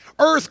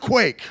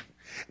 Earthquake.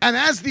 And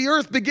as the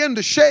earth began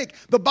to shake,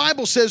 the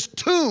Bible says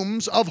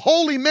tombs of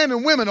holy men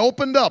and women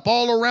opened up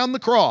all around the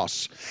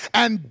cross.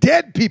 And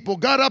dead people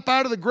got up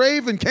out of the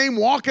grave and came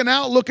walking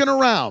out looking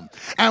around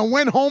and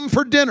went home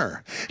for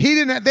dinner. They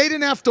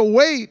didn't have to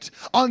wait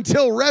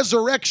until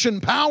resurrection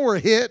power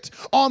hit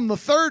on the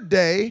third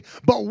day.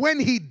 But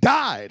when he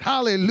died,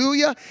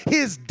 hallelujah,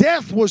 his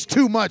death was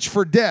too much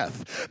for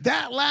death.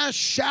 That last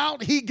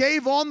shout he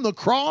gave on the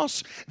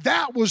cross,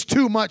 that was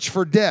too much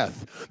for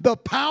death. The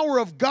power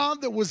of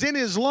God that was in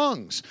his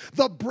lungs,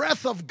 the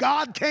breath of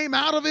God came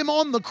out of him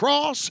on the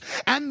cross,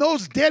 and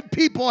those dead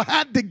people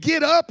had to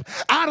get up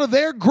out of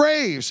their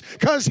graves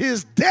because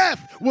his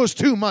death was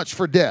too much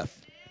for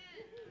death.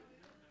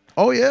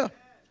 Oh yeah.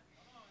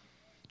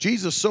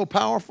 Jesus so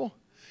powerful.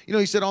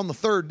 He said on the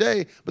third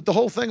day, but the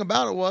whole thing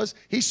about it was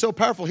he's so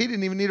powerful he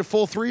didn't even need a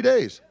full 3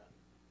 days.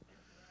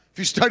 If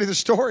you study the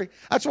story,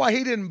 that's why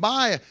he didn't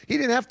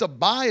have to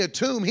buy a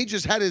tomb. He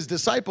just had his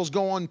disciples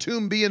go on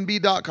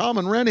tombnb.com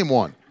and rent him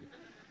one.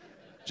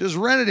 Just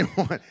rented him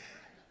one.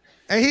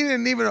 And he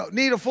didn't even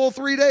need a full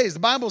 3 days. The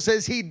Bible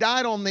says he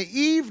died on the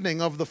evening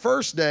of the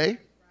first day,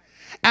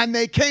 and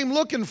they came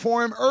looking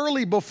for him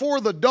early before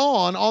the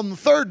dawn on the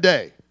third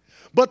day.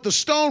 But the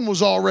stone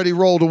was already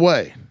rolled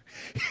away.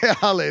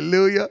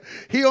 Hallelujah.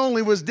 He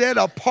only was dead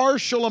a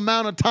partial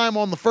amount of time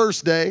on the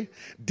first day,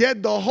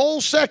 dead the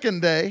whole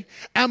second day,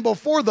 and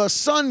before the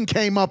sun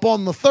came up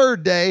on the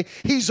third day,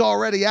 he's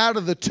already out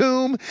of the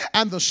tomb,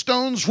 and the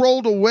stones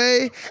rolled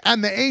away,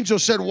 and the angel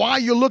said, why are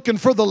you looking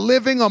for the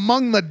living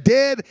among the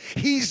dead?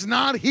 He's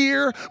not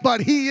here, but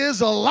he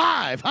is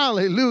alive.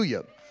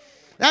 Hallelujah.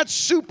 That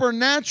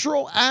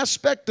supernatural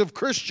aspect of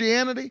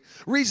Christianity,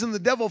 reason the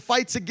devil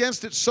fights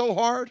against it so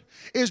hard,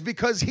 is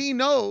because he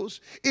knows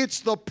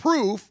it's the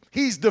proof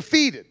he's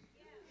defeated.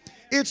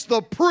 It's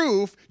the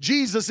proof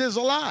Jesus is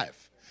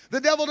alive. The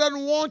devil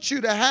doesn't want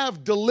you to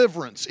have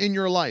deliverance in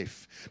your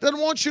life.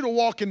 Doesn't want you to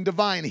walk in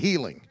divine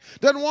healing.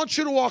 Doesn't want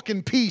you to walk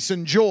in peace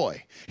and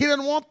joy. He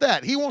doesn't want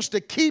that. He wants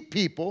to keep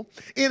people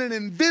in an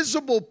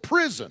invisible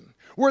prison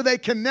where they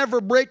can never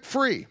break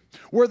free,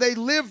 where they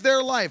live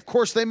their life. Of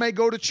course, they may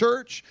go to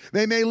church.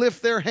 They may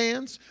lift their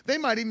hands. They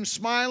might even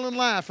smile and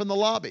laugh in the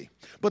lobby.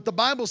 But the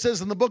Bible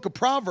says in the book of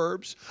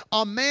Proverbs,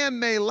 a man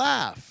may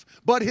laugh,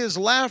 but his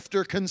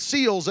laughter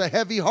conceals a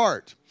heavy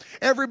heart.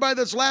 Everybody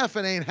that's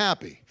laughing ain't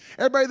happy.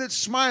 Everybody that's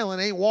smiling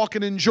ain't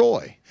walking in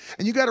joy.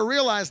 And you got to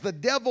realize the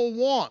devil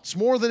wants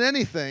more than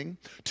anything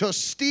to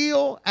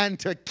steal and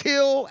to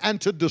kill and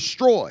to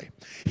destroy.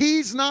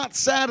 He's not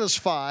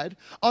satisfied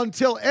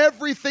until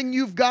everything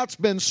you've got's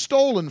been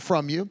stolen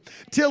from you,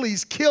 till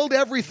he's killed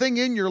everything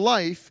in your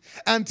life,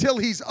 until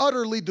he's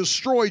utterly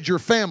destroyed your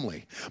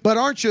family. But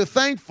aren't you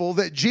thankful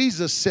that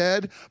Jesus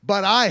said,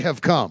 but I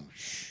have come.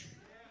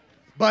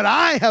 But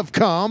I have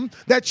come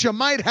that you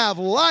might have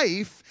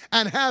life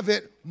and have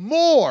it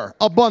more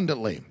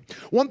abundantly.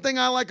 One thing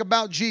I like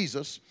about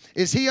Jesus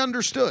is he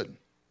understood,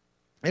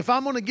 if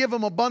I'm going to give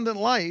him abundant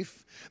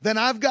life, then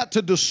I've got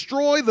to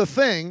destroy the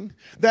thing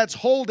that's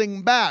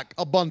holding back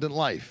abundant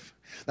life.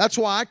 That's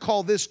why I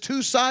call this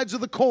two sides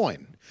of the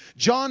coin.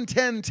 John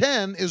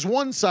 10:10 is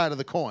one side of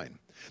the coin.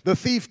 The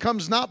thief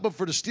comes not but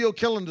for to steal,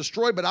 kill, and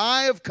destroy, but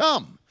I have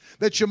come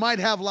that you might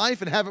have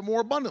life and have it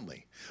more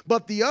abundantly.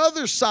 But the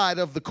other side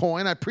of the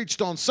coin, I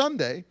preached on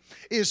Sunday,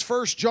 is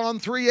 1 John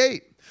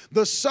 3:8.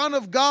 The Son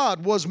of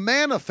God was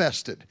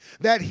manifested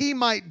that he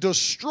might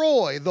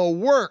destroy the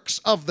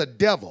works of the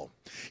devil.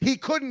 He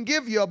couldn't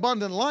give you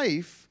abundant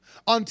life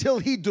until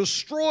he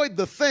destroyed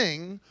the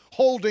thing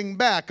holding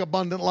back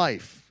abundant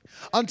life.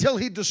 Until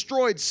he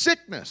destroyed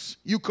sickness,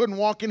 you couldn't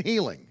walk in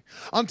healing.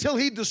 Until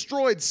he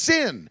destroyed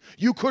sin,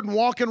 you couldn't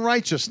walk in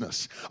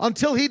righteousness.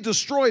 Until he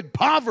destroyed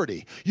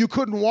poverty, you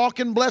couldn't walk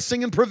in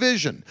blessing and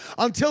provision.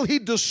 Until he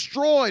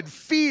destroyed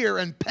fear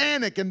and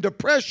panic and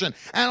depression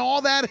and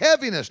all that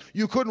heaviness,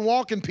 you couldn't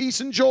walk in peace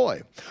and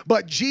joy.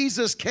 But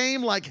Jesus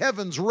came like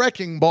heaven's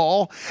wrecking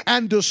ball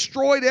and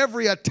destroyed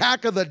every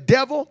attack of the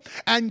devil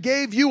and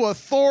gave you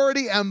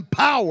authority and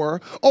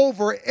power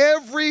over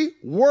every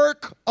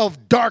work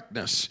of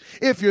darkness.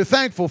 If you're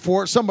thankful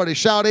for it, somebody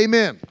shout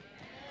amen.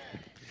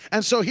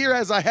 And so here,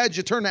 as I had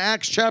you turn to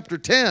Acts chapter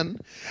 10,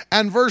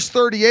 and verse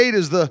 38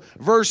 is the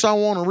verse I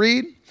want to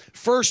read.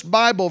 First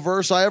Bible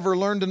verse I ever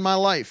learned in my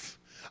life.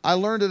 I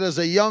learned it as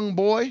a young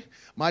boy.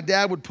 my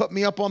dad would put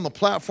me up on the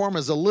platform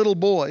as a little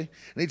boy,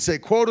 and he'd say,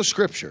 quote a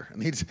scripture.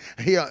 And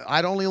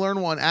I'd only learn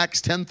one,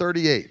 Acts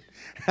 10:38.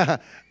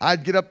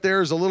 I'd get up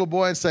there as a little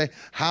boy and say,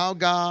 how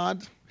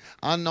God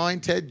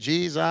anointed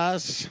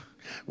Jesus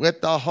with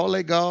the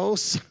Holy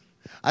Ghost.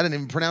 I didn't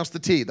even pronounce the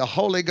T. The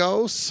Holy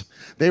Ghost.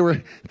 They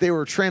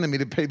were training me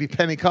to be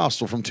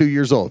Pentecostal from 2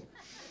 years old.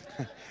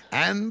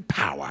 And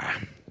power.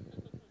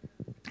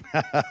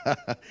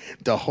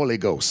 The Holy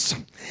Ghost.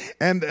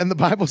 And the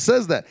Bible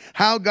says that.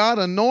 How God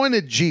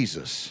anointed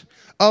Jesus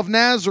of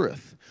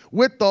Nazareth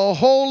with the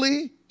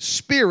Holy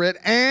Spirit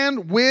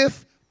and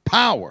with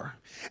power.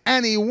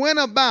 And he went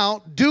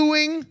about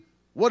doing,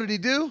 what did he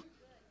do?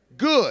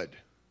 Good.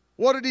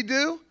 What did he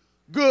do?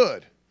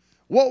 Good.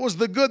 What was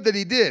the good that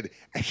he did?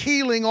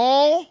 Healing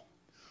all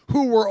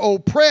who were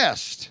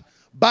oppressed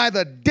by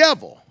the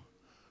devil,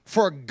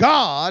 for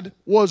God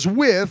was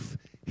with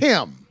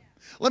him.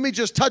 Let me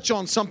just touch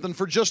on something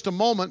for just a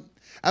moment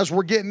as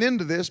we're getting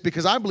into this,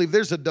 because I believe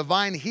there's a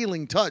divine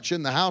healing touch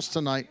in the house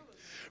tonight.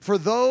 For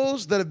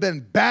those that have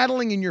been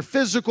battling in your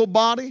physical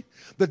body,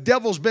 the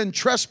devil's been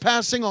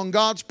trespassing on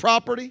God's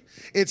property,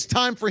 it's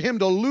time for him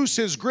to loose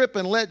his grip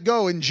and let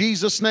go in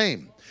Jesus'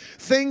 name.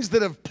 Things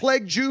that have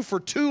plagued you for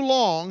too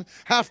long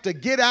have to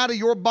get out of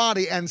your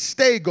body and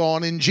stay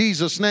gone in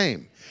Jesus'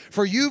 name.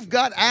 For you've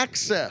got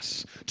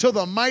access to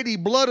the mighty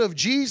blood of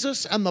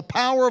Jesus and the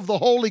power of the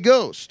Holy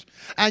Ghost.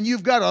 And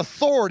you've got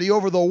authority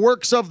over the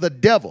works of the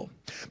devil.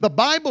 The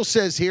Bible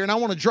says here, and I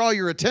want to draw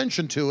your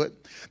attention to it,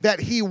 that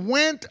he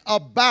went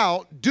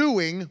about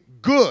doing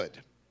good.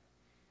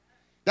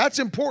 That's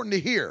important to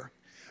hear,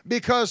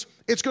 because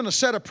it's going to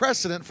set a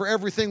precedent for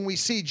everything we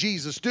see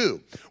Jesus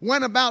do.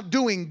 Went about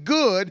doing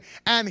good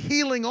and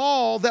healing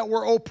all that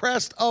were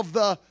oppressed of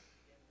the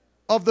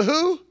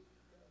who?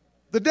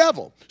 The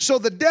devil. So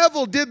the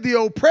devil did the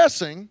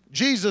oppressing,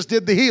 Jesus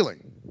did the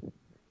healing.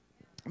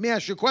 Let me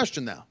ask you a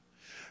question now.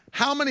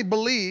 How many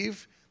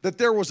believe that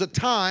there was a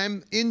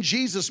time in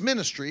Jesus'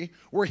 ministry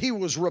where he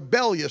was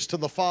rebellious to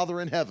the Father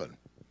in heaven?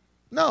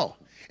 No.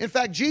 In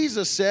fact,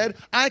 Jesus said,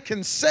 I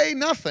can say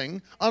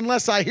nothing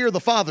unless I hear the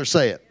Father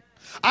say it.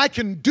 I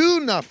can do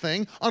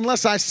nothing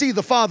unless I see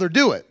the Father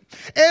do it.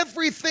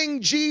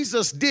 Everything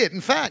Jesus did.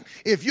 In fact,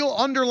 if you'll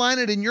underline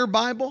it in your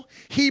Bible,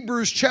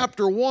 Hebrews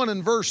chapter 1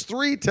 and verse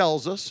 3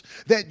 tells us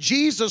that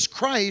Jesus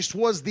Christ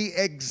was the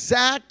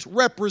exact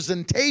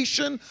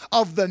representation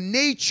of the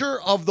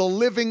nature of the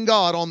living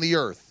God on the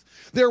earth.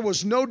 There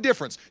was no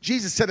difference.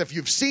 Jesus said, if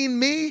you've seen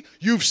me,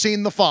 you've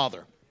seen the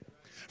Father.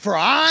 For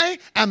I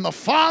and the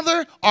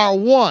Father are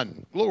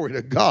one. Glory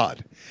to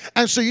God.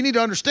 And so you need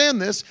to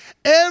understand this.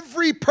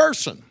 Every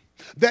person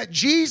that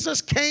Jesus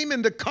came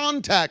into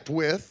contact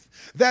with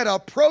that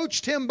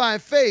approached him by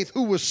faith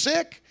who was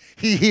sick,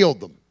 he healed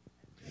them.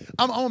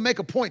 I'm going to make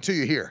a point to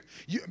you here,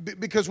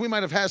 because we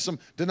might have had some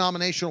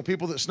denominational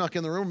people that snuck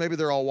in the room. Maybe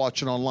they're all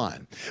watching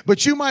online.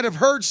 But you might have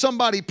heard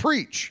somebody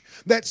preach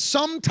that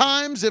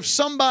sometimes if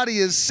somebody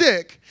is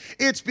sick,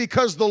 it's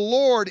because the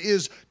Lord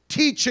is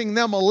teaching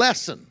them a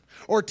lesson,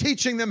 or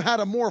teaching them how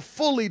to more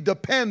fully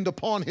depend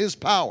upon his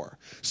power.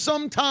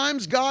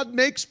 Sometimes God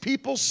makes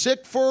people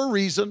sick for a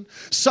reason.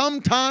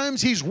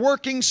 Sometimes he's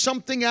working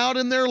something out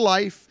in their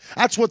life.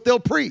 That's what they'll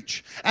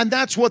preach, and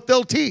that's what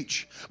they'll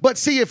teach. But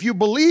see, if you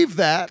believe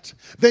that,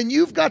 then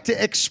you've got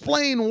to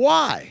explain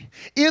why.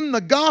 In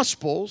the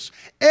Gospels,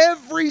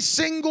 every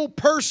single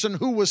person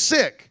who was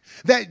sick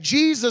that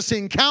Jesus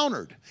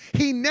encountered,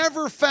 he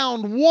never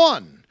found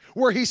one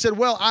where he said,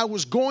 well, I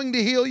was going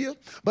to heal you,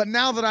 but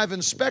now that I've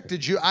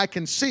inspected you, I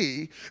can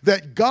see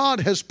that God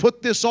has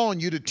put this on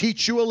you to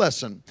teach you a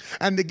lesson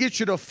and to get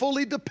you to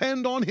fully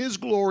depend on his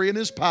glory and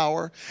his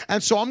power.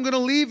 And so I'm going to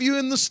leave you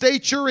in the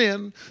state you're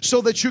in so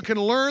that you can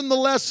learn the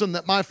lesson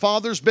that my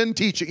Father's been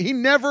teaching. He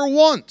never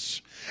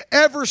once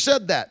ever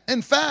said that.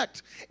 In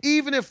fact,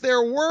 even if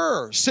there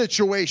were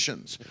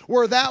situations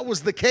where that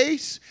was the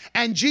case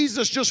and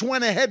Jesus just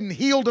went ahead and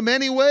healed him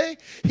anyway,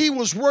 he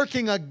was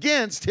working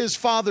against his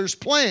Father's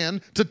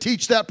plan to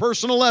teach that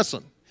person a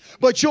lesson.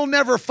 But you'll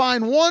never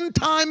find one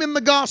time in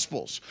the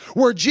Gospels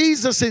where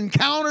Jesus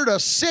encountered a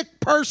sick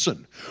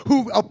person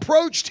who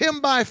approached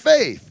him by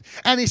faith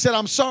and he said,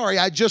 I'm sorry,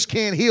 I just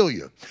can't heal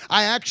you.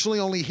 I actually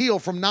only heal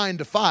from 9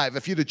 to 5.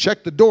 If you'd have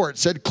checked the door, it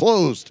said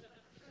closed.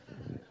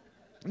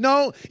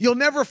 No, you'll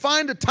never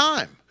find a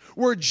time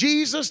where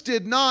Jesus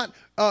did not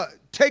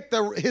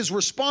his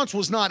response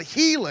was not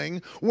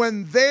healing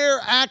when their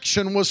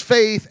action was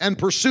faith and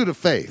pursuit of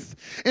faith.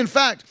 In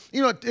fact,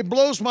 it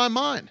blows my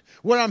mind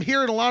what I'm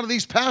hearing a lot of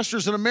these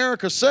pastors in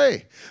America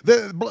say.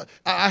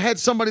 I had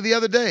somebody the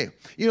other day,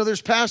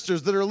 there's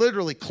pastors that are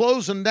literally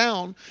closing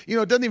down.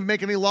 It doesn't even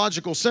make any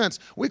logical sense.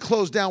 We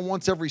close down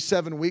once every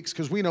 7 weeks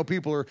because we know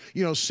people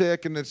are,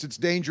 sick and it's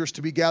dangerous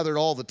to be gathered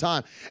all the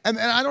time. And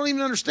I don't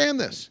even understand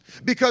this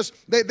because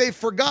they've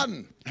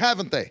forgotten,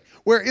 haven't they?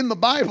 Where in the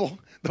Bible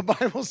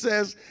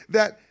says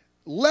that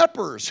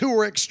lepers who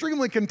were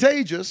extremely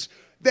contagious,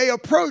 they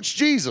approached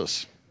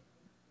Jesus.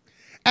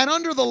 And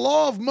under the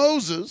law of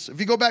Moses, if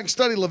you go back and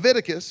study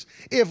Leviticus,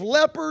 if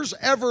lepers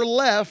ever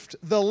left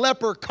the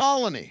leper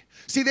colony,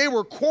 see, they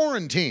were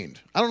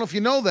quarantined. I don't know if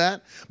you know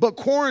that, but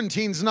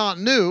quarantine's not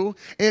new,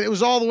 and it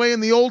was all the way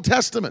in the Old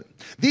Testament.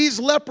 These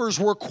lepers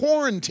were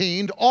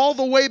quarantined all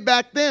the way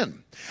back then.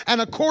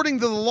 And according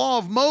to the law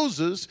of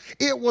Moses,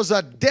 it was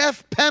a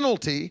death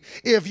penalty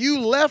if you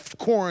left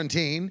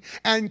quarantine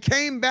and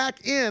came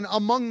back in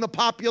among the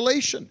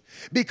population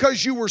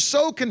because you were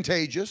so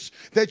contagious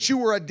that you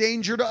were a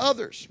danger to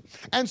others.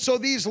 And so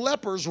these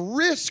lepers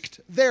risked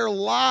their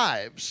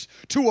lives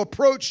to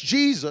approach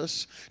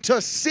Jesus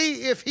to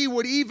see if he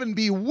would even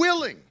be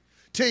willing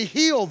to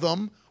heal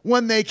them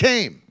when they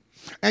came.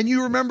 And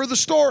you remember the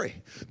story.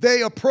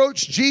 They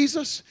approached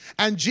Jesus,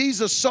 and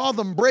Jesus saw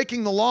them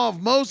breaking the law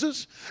of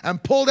Moses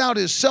and pulled out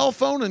his cell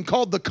phone and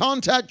called the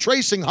contact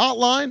tracing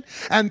hotline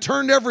and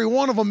turned every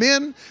one of them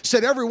in,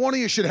 said every one of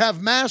you should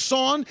have masks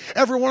on,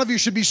 every one of you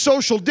should be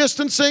social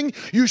distancing,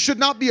 you should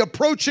not be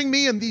approaching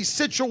me in these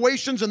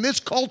situations in this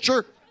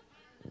culture.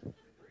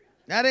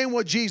 That ain't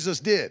what Jesus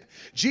did.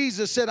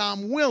 Jesus said,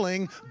 I'm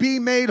willing, be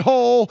made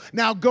whole.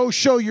 Now go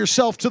show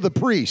yourself to the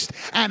priest.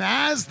 And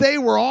as they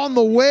were on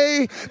the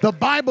way, the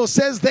Bible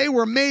says they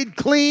were made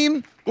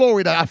clean.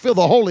 Glory to God, I feel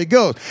the Holy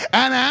Ghost.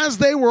 And as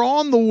they were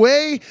on the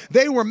way,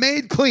 they were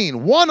made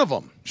clean. One of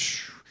them.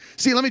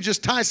 See, let me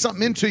just tie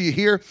something into you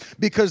here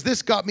because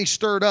this got me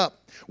stirred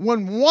up.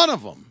 When one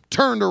of them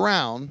turned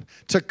around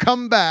to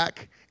come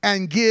back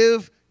and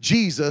give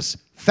Jesus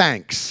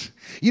thanks.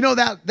 You know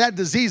that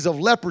disease of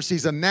leprosy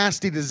is a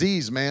nasty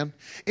disease, man.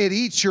 It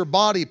eats your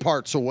body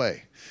parts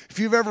away. If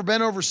you've ever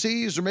been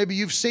overseas or maybe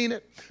you've seen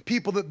it,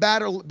 people that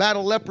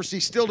battle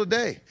leprosy still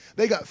today,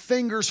 they got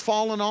fingers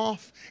falling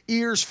off,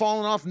 ears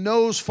falling off,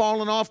 nose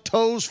falling off,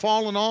 toes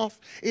falling off.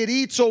 It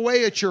eats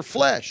away at your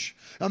flesh.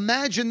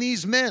 Imagine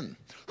these men.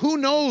 Who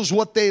knows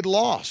what they'd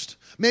lost?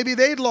 Maybe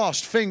they'd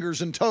lost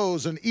fingers and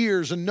toes and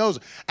ears and nose,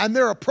 and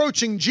they're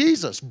approaching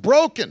Jesus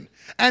broken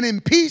and in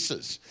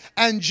pieces.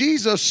 And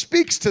Jesus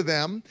speaks to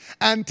them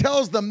and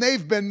tells them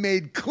they've been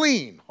made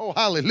clean. Oh,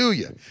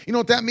 hallelujah. You know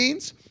what that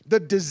means? The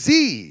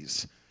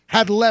disease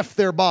had left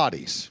their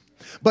bodies.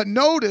 But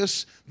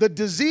notice the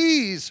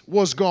disease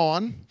was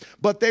gone,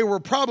 but they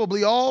were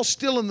probably all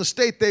still in the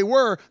state they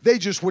were. They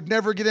just would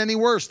never get any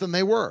worse than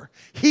they were.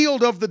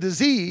 Healed of the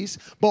disease,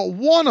 but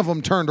one of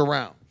them turned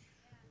around.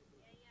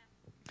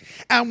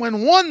 And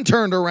when one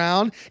turned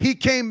around, he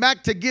came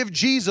back to give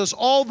Jesus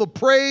all the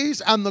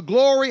praise and the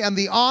glory and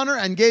the honor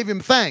and gave him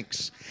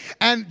thanks.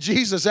 And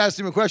Jesus asked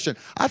him a question.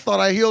 I thought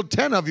I healed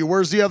 10 of you.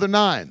 Where's the other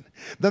 9?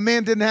 The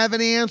man didn't have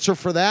any answer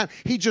for that.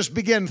 He just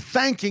began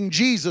thanking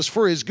Jesus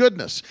for his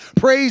goodness,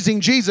 praising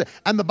Jesus.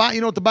 And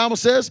you know what the Bible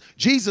says?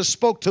 Jesus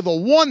spoke to the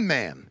one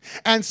man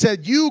and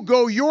said, you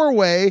go your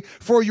way,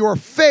 for your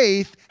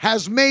faith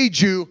has made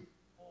you.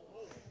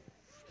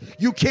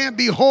 You can't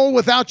be whole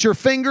without your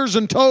fingers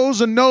and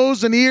toes and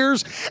nose and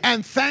ears.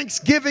 And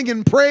thanksgiving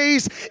and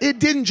praise, it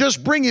didn't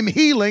just bring him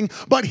healing,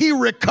 but he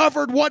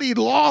recovered what he'd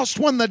lost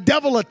when the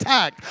devil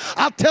attacked.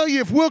 I'll tell you,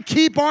 if we'll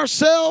keep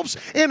ourselves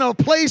in a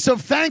place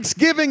of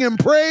thanksgiving and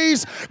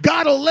praise,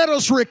 God will let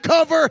us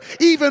recover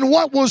even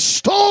what was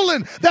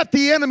stolen that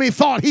the enemy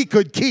thought he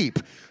could keep.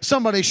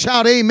 Somebody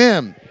shout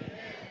amen.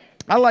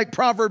 I like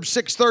Proverbs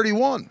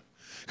 6:31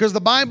 because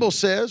the Bible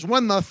says,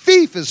 when the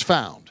thief is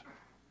found,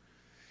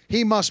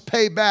 he must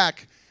pay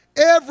back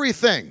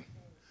everything.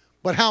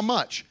 But how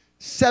much?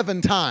 7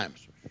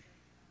 times.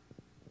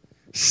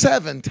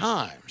 7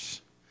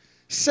 times.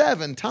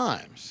 7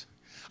 times.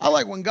 I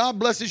like when God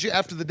blesses you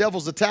after the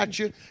devil's attacked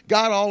you,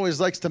 God always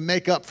likes to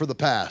make up for the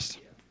past.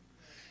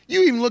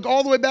 You even look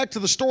all the way back to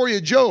the story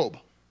of Job.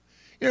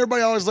 You know,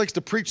 everybody always likes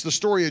to preach the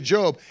story of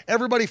Job.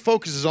 Everybody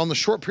focuses on the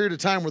short period of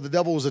time where the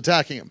devil was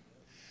attacking him.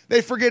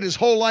 They forget his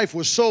whole life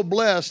was so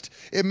blessed,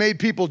 it made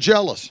people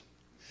jealous.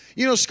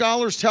 You know,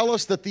 scholars tell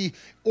us that the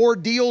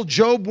ordeal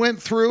Job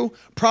went through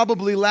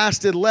probably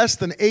lasted less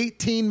than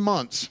 18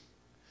 months.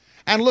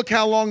 And look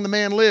how long the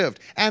man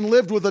lived, and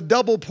lived with a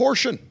double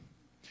portion.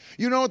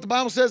 You know what the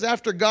Bible says?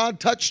 After God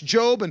touched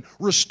Job and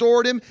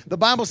restored him, the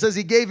Bible says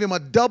he gave him a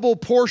double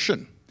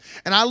portion.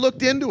 And I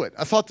looked into it.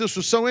 I thought this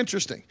was so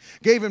interesting.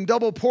 Gave him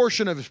double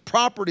portion of his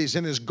properties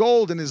and his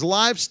gold and his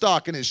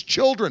livestock and his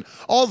children,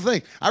 all the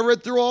things. I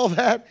read through all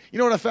that. You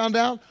know what I found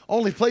out?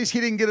 Only place he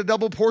didn't get a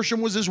double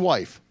portion was his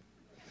wife.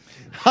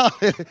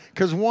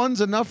 Because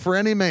one's enough for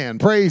any man.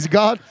 Praise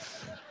God.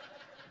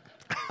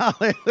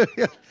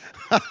 Hallelujah.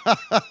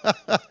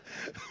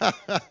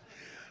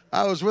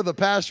 I was with a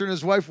pastor and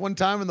his wife one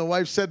time, and the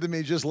wife said to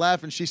me, just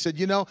laughing, she said,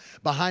 you know,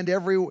 behind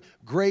every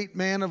great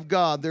man of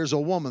God, there's a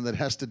woman that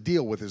has to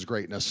deal with his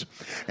greatness.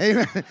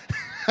 Amen.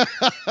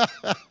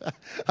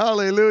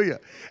 Hallelujah.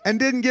 And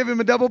didn't give him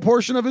a double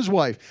portion of his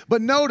wife.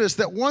 But notice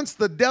that once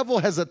the devil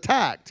has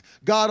attacked,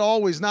 God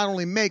always not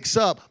only makes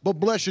up, but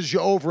blesses you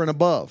over and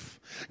above.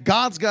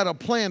 God's got a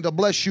plan to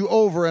bless you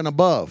over and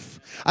above.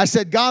 I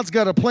said, God's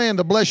got a plan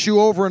to bless you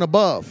over and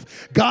above.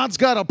 God's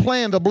got a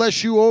plan to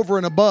bless you over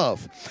and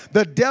above.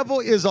 The devil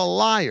is a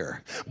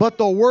liar, but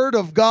the word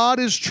of God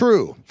is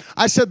true.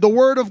 I said, the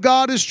word of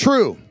God is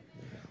true.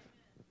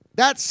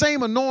 That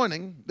same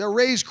anointing that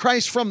raised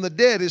Christ from the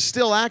dead is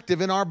still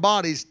active in our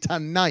bodies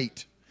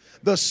tonight.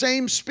 The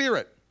same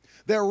Spirit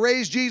that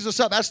raised Jesus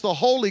up, that's the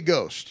Holy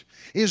Ghost,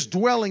 is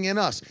dwelling in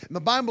us. And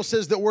the Bible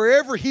says that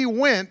wherever he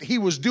went, he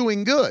was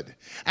doing good.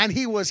 And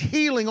he was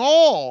healing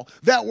all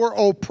that were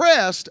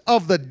oppressed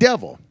of the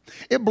devil.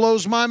 It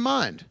blows my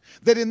mind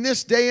that in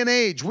this day and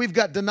age, we've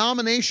got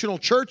denominational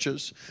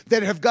churches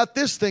that have got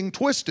this thing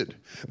twisted.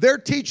 They're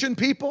teaching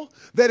people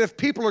that if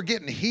people are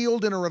getting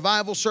healed in a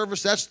revival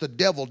service, that's the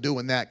devil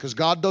doing that because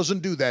God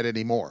doesn't do that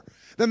anymore.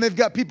 Then they've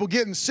got people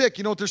getting sick.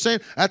 You know what they're saying?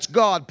 That's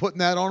God putting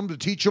that on them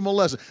to teach them a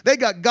lesson. They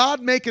got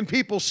God making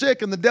people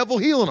sick and the devil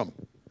healing them.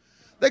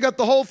 They got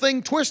the whole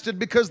thing twisted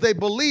because they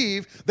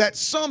believe that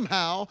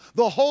somehow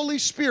the Holy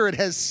Spirit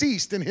has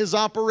ceased in his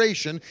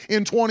operation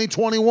in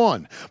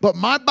 2021. But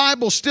my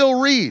Bible still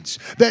reads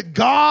that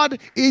God,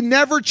 he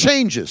never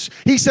changes.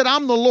 He said,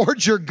 I'm the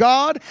Lord your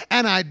God,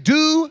 and I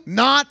do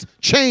not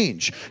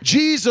change.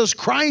 Jesus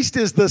Christ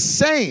is the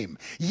same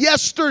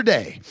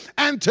yesterday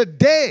and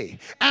today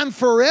and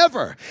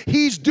forever.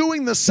 He's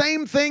doing the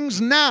same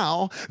things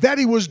now that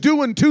he was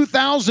doing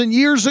 2,000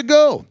 years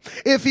ago.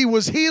 If he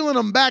was healing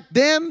them back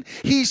then,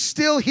 he's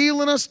still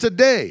healing us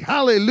today.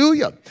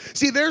 Hallelujah.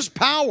 See, there's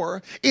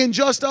power in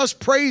just us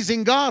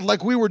praising God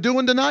like we were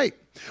doing tonight.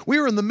 We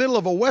were in the middle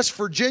of a West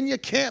Virginia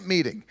camp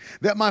meeting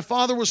that my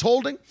father was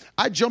holding.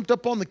 I jumped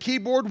up on the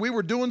keyboard. We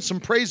were doing some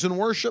praise and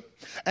worship,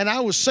 and I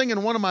was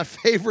singing one of my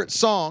favorite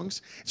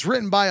songs. It's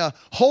written by a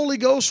Holy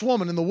Ghost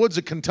woman in the woods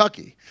of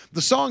Kentucky.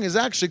 The song is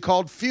actually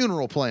called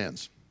Funeral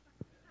Plans.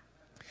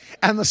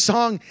 And the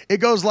song, it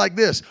goes like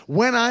this.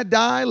 When I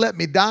die, let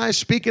me die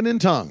speaking in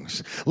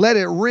tongues. Let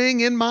it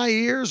ring in my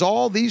ears,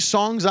 all these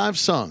songs I've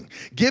sung.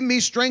 Give me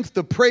strength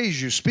to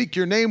praise you. Speak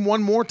your name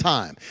one more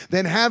time.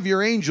 Then have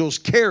your angels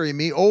carry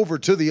me over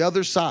to the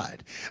other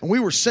side. And we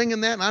were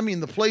singing that, and I mean,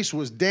 the place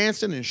was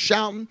dancing and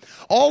shouting.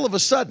 All of a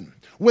sudden,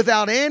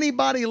 without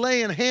anybody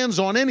laying hands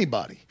on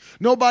anybody,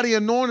 nobody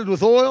anointed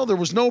with oil. There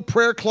was no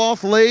prayer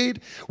cloth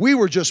laid. We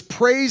were just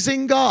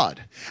praising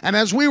God. And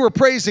as we were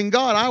praising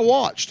God, I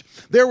watched.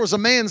 There was a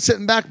man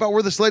sitting back about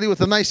where this lady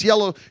with a nice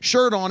yellow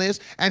shirt on is,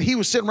 and he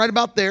was sitting right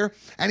about there,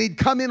 and he'd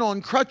come in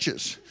on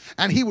crutches,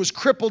 and he was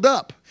crippled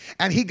up.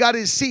 And he got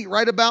his seat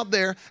right about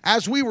there.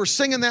 As we were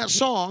singing that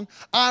song,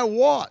 I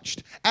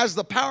watched as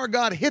the power of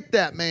God hit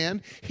that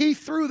man. He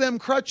threw them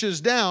crutches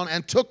down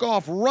and took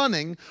off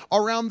running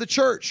around the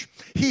church.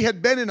 He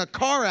had been in a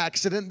car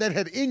accident that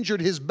had injured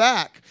his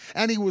back,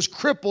 and he was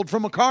crippled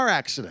from a car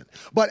accident.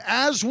 But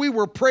as we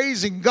were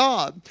praising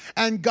God,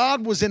 and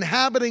God was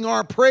inhabiting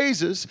our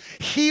praises,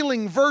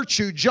 healing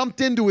virtue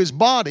jumped into his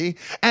body,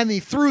 and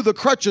he threw the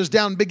crutches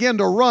down and began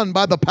to run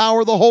by the power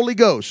of the Holy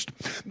Ghost.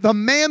 The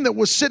man that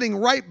was sitting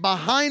right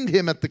behind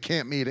him at the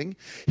camp meeting,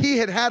 he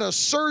had had a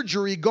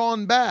surgery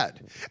gone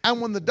bad.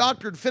 And when the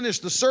doctor had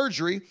finished the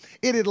surgery,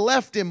 it had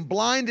left him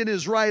blind in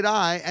his right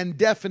eye and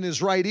deaf in his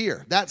right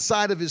ear. That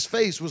side of his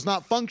face was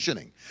not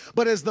functioning.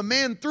 But as the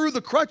man threw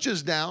the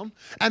crutches down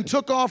and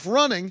took off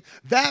running,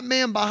 that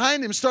man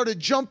behind him started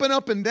jumping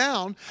up and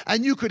down,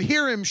 and you could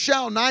hear him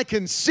shouting, I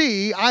can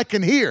see, I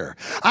can hear.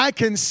 I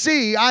can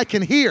see, I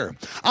can hear.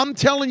 I'm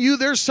telling you,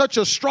 there's such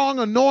a strong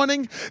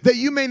anointing that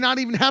you may not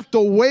even have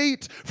to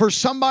wait for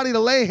somebody to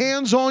lay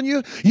hands on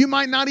you. You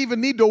might not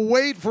even need to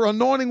wait for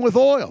anointing with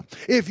oil.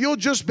 If you'll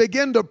just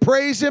begin to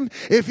praise him,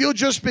 if you'll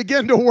just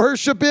begin to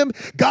worship him,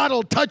 God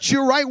will touch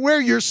you right where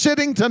you're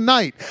sitting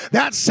tonight.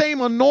 That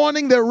same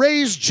anointing that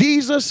raised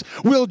Jesus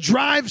will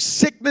drive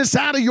sickness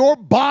out of your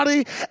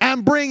body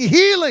and bring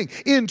healing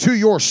into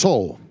your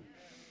soul.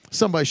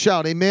 Somebody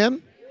shout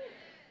amen.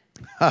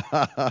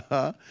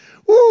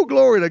 Woo,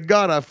 glory to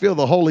God. I feel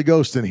the Holy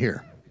Ghost in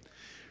here.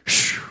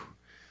 Whew.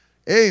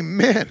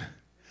 Amen.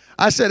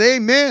 I said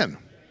amen.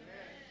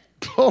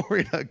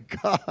 Glory to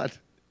God.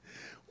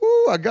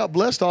 Woo, I got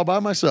blessed all by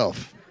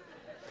myself.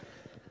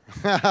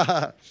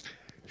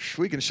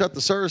 We can shut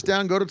the service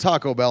down, go to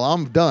Taco Bell.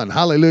 I'm done.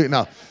 Hallelujah.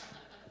 Now,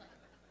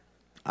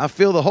 I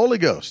feel the Holy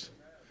Ghost.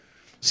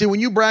 See, when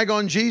you brag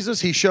on Jesus,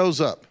 he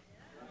shows up.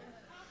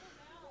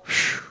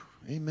 Whew,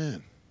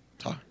 amen.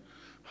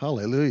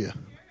 Hallelujah.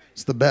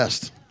 It's the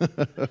best.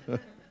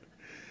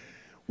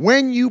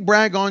 When you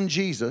brag on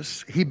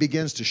Jesus, he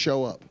begins to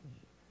show up.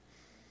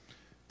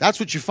 That's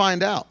what you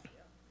find out.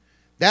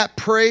 That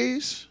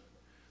praise,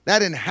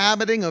 that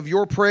inhabiting of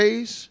your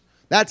praise,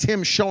 that's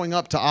him showing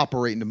up to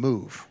operate and to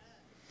move.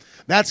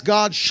 That's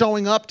God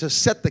showing up to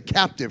set the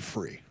captive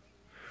free.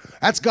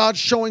 That's God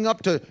showing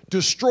up to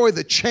destroy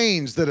the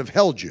chains that have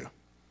held you.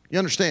 You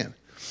understand?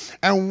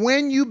 And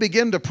when you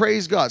begin to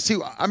praise God, see,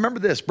 I remember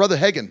this. Brother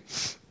Hagin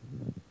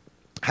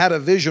had a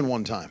vision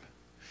one time.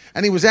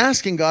 And he was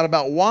asking God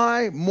about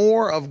why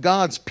more of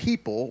God's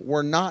people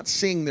were not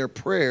seeing their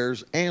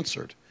prayers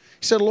answered.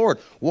 He said, Lord,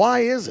 why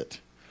is it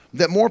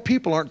that more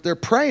people they're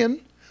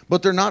praying,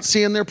 but they're not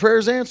seeing their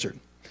prayers answered?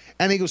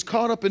 And he was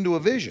caught up into a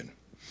vision.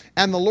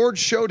 And the Lord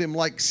showed him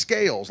like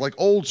scales, like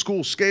old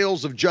school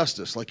scales of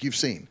justice, like you've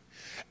seen.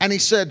 And he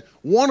said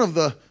one of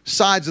the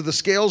sides of the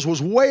scales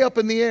was way up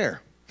in the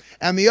air,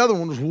 and the other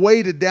one was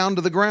weighted down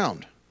to the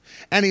ground.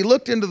 And he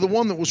looked into the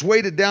one that was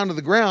weighted down to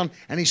the ground,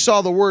 and he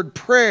saw the word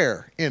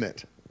prayer in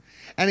it.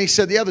 And he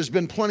said, yeah, there's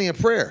been plenty of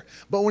prayer.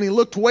 But when he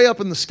looked way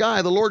up in the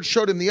sky, the Lord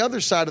showed him the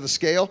other side of the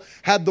scale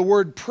had the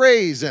word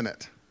praise in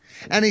it.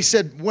 And he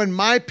said, when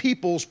my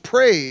people's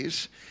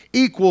praise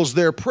equals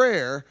their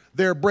prayer,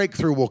 their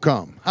breakthrough will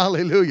come.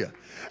 Hallelujah.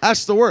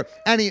 That's the word.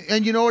 And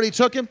you know what he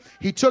took him?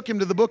 He took him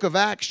to the book of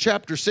Acts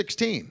chapter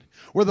 16,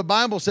 where the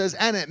Bible says,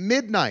 and at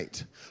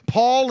midnight,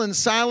 Paul and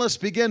Silas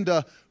began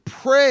to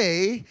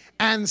pray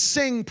and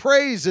sing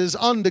praises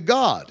unto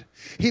God.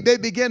 They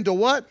began to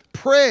what?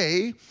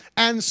 Pray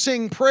and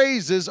sing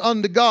praises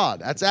unto God.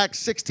 That's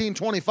Acts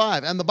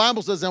 16:25. And the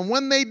Bible says, and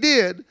when they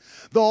did,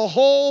 the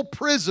whole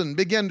prison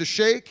began to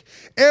shake,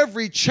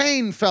 every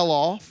chain fell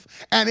off,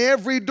 and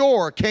every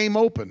door came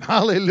open.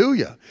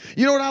 Hallelujah.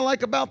 You know what I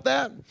like about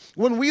that?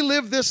 When we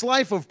live this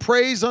life of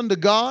praise unto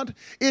God,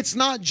 it's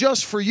not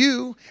just for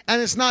you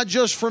and it's not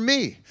just for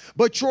me,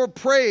 but your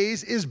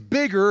praise is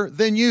bigger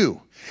than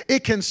you.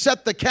 It can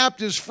set the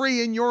captives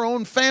free in your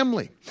own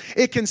family.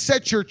 It can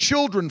set your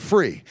children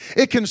free.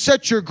 It can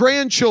set your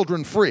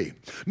grandchildren free.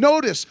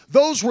 Notice,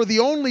 those were the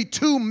only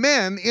two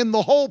men in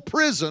the whole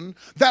prison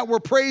that were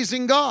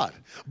praising God.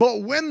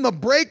 But when the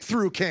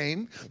breakthrough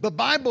came, the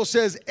Bible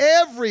says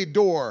every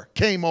door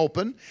came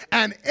open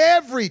and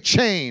every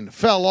chain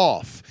fell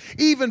off.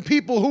 Even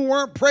people who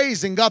weren't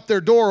praising got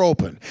their door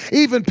open.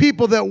 Even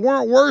people that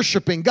weren't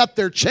worshiping got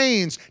their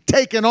chains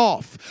taken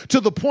off, to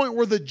the point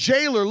where the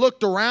jailer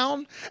looked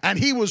around and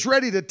he was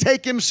ready to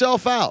take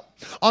himself out,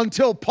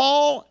 until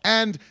Paul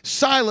and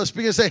Silas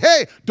began to say,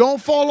 hey,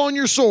 don't fall on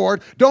your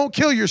sword. Don't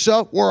kill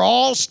yourself. We're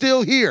all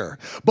still here.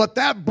 But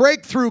that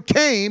breakthrough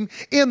came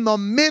in the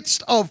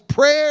midst of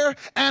prayer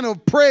and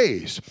of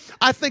praise.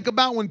 I think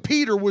about when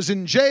Peter was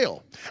in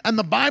jail, and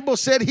the Bible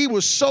said he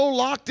was so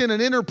locked in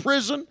an inner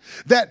prison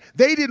that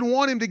they didn't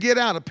want him to get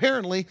out.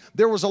 Apparently,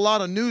 there was a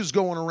lot of news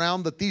going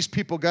around that these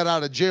people got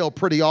out of jail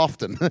pretty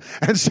often.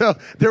 And so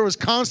there was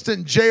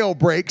constant jail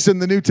breaks in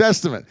the New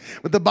Testament.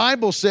 But the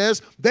Bible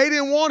says they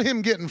didn't want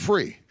him getting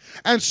free.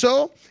 And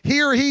so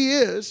here he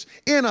is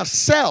in a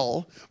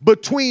cell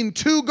between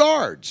two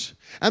guards.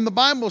 And the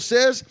Bible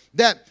says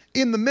that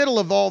in the middle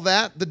of all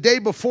that, the day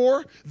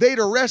before, they'd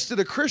arrested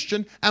a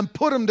Christian and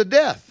put him to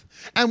death.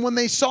 And when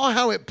they saw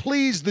how it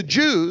pleased the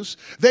Jews,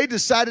 they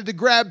decided to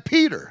grab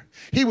Peter.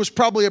 He was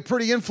probably a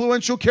pretty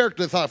influential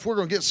character. They thought, if we're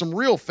going to get some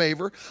real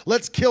favor,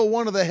 let's kill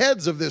one of the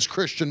heads of this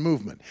Christian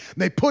movement.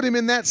 And they put him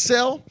in that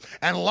cell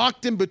and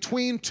locked him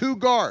between two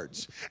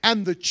guards.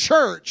 And the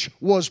church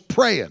was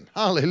praying.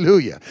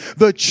 Hallelujah.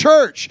 The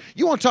church,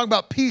 you want to talk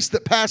about peace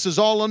that passes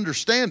all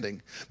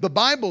understanding. The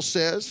Bible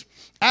says,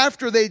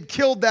 after they'd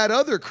killed that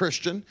other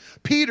Christian,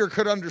 Peter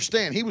could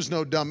understand. He was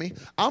no dummy.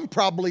 I'm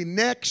probably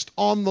next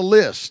on the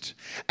list.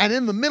 And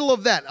in the middle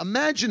of that,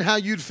 imagine how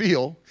you'd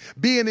feel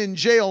being in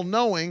jail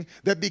knowing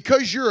that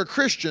because you're a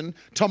Christian,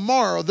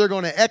 tomorrow they're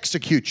going to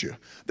execute you.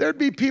 There'd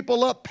be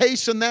people up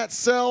pacing that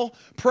cell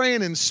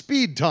praying in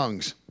speed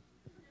tongues.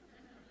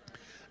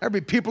 There'd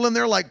be people in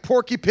there like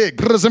Porky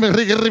Pig.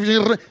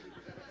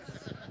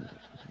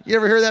 You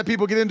ever hear that?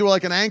 People get into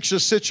like an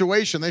anxious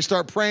situation. They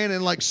start praying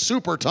in like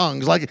super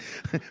tongues, like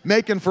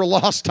making for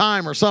lost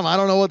time or something. I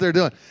don't know what they're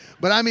doing.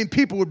 But I mean,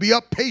 people would be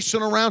up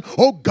pacing around.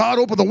 Oh, God,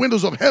 open the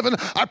windows of heaven.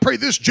 I pray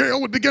this jail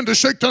would begin to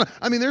shake tonight.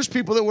 I mean, there's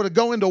people that would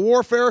go into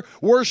warfare,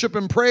 worship,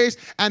 and praise.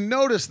 And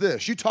notice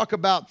this. You talk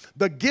about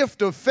the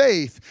gift of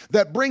faith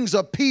that brings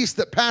a peace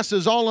that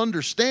passes all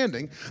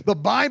understanding. The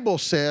Bible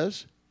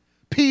says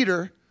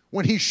Peter,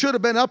 when he should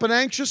have been up and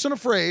anxious and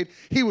afraid,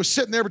 he was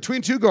sitting there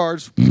between two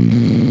guards.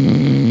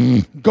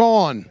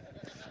 Gone.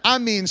 I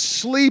mean,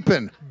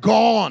 sleeping.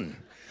 Gone.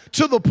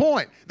 To the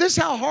point. This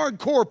is how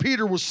hardcore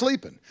Peter was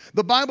sleeping.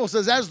 The Bible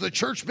says as the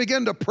church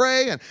began to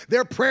pray and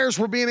their prayers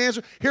were being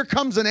answered, here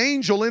comes an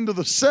angel into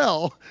the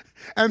cell,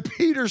 and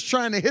Peter's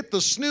trying to hit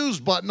the snooze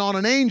button on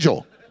an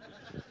angel.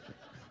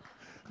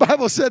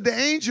 Bible said the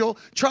angel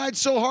tried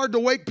so hard to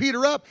wake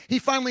Peter up, he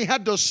finally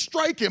had to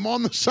strike him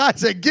on the side and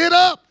say, get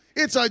up.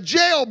 It's a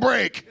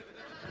jailbreak.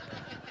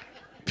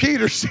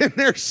 Peter's sitting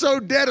there so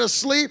dead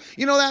asleep.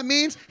 You know what that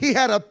means? He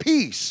had a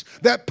peace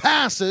that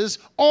passes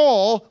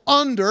all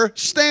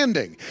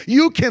understanding.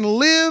 You can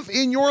live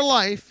in your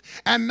life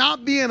and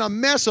not be in a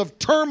mess of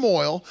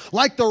turmoil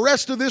like the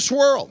rest of this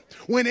world.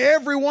 When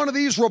every one of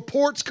these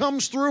reports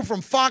comes through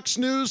from Fox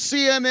News,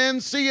 CNN,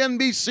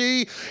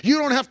 CNBC, you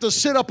don't have to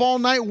sit up all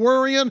night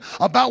worrying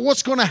about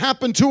what's going to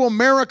happen to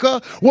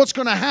America, what's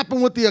going to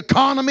happen with the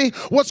economy,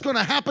 what's going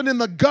to happen in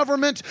the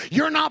government.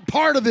 You're not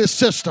part of this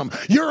system.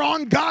 You're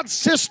on God's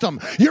system. system.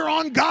 You're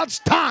on God's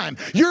time.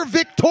 You're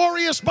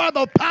victorious by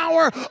the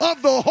power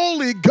of the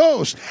Holy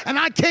Ghost. And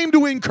I came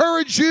to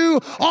encourage you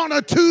on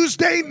a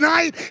Tuesday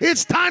night.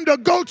 It's time to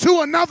go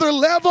to another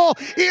level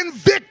in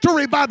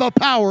victory by the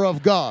power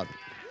of God.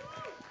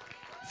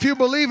 If you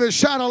believe it,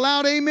 shout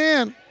aloud,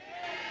 amen.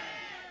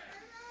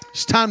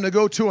 It's time to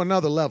go to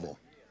another level.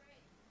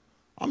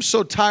 I'm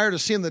so tired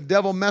of seeing the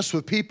devil mess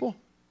with people.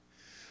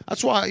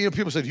 That's why,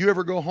 people say, do you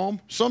ever go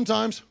home?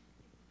 Sometimes.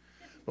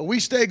 But we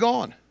stay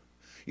gone.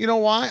 You know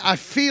why? I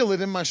feel it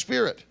in my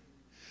spirit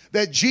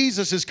that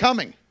Jesus is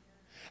coming.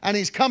 And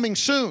he's coming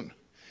soon.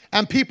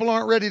 And people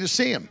aren't ready to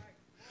see him.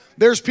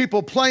 There's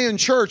people playing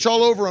church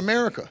all over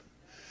America,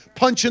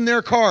 punching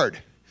their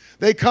card.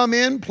 They come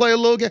in, play a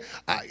little game.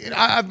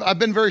 I've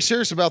been very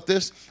serious about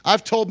this.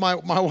 I've told my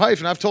wife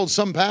and I've told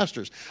some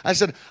pastors. I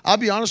said, I'll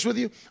be honest with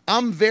you.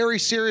 I'm very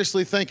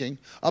seriously thinking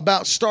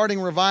about starting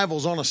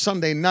revivals on a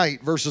Sunday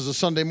night versus a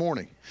Sunday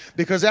morning.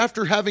 Because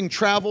after having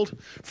traveled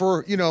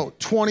for,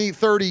 20,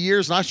 30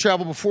 years, and I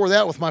traveled before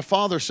that with my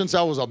father since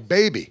I was a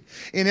baby.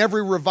 In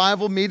every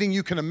revival meeting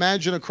you can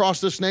imagine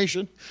across this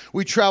nation,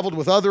 we traveled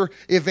with other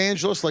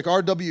evangelists like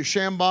R.W.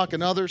 Shambach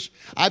and others.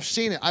 I've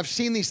seen it. I've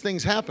seen these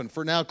things happen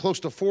for now close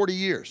to 40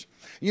 years.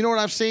 You know what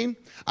I've seen?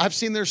 I've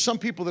seen there's some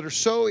people that are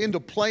so into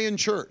playing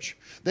church.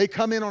 They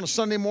come in on a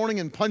Sunday morning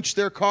and punch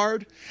their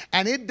card,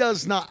 and it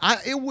does not,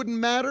 it wouldn't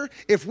matter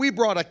if we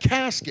brought a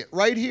casket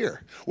right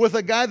here with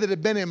a guy that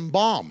had been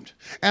embalmed,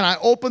 and I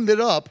opened it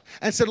up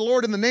and said,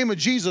 Lord, in the name of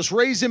Jesus,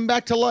 raise him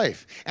back to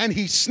life. And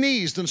he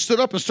sneezed and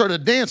stood up and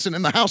started dancing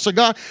in the house of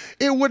God.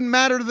 It wouldn't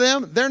matter to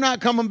them. They're not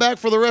coming back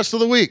for the rest of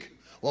the week.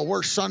 Well,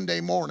 we're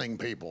Sunday morning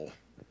people.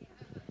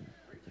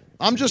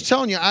 I'm just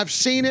telling you, I've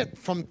seen it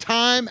from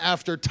time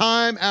after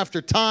time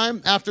after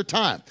time after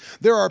time.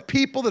 There are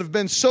people that have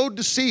been so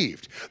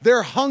deceived.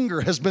 Their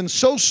hunger has been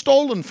so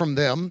stolen from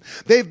them.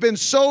 They've been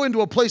so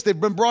into a place, they've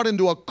been brought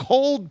into a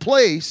cold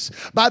place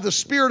by the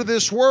spirit of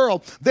this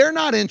world. They're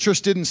not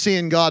interested in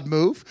seeing God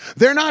move.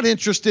 They're not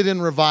interested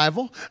in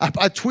revival.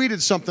 I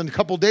tweeted something a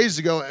couple days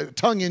ago,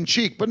 tongue in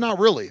cheek, but not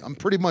really. I'm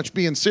pretty much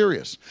being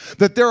serious.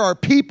 That there are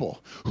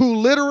people who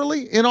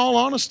literally, in all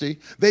honesty,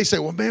 they say,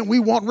 well, man, we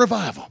want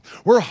revival.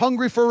 We're hungry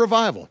for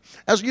revival.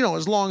 As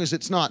long as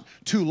it's not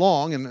too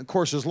long, and of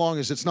course as long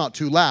as it's not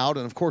too loud,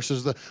 and of course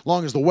as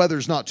long as the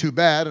weather's not too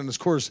bad, and of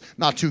course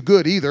not too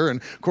good either,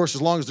 and of course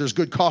as long as there's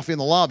good coffee in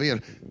the lobby.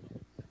 And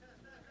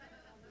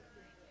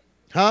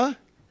oh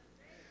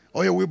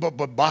yeah,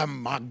 but by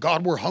my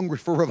God, we're hungry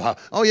for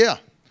revival. Oh yeah.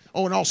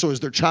 Oh, and also,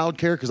 is there child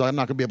care? Because I'm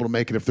not going to be able to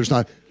make it if there's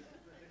not.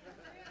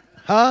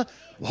 Oh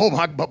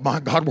my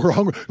God, we're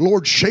hungry.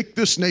 Lord, shake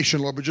this nation,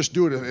 Lord, but just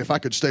do it. If I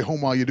could stay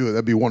home while you do it,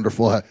 that'd be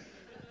wonderful.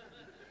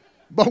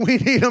 But we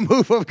need a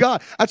move of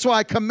God. That's why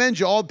I commend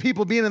you, all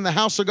people being in the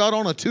house of God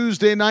on a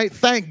Tuesday night.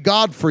 Thank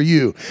God for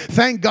you.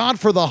 Thank God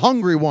for the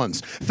hungry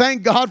ones.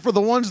 Thank God for the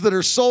ones that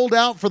are sold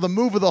out for the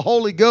move of the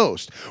Holy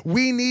Ghost.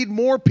 We need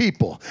more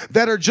people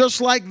that are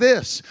just like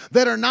this,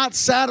 that are not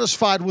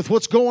satisfied with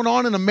what's going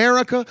on in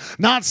America,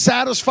 not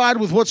satisfied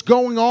with what's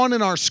going on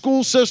in our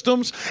school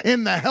systems,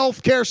 in the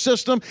healthcare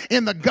system,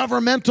 in the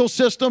governmental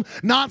system,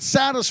 not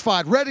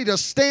satisfied, ready to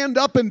stand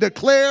up and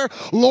declare,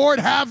 Lord,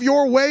 have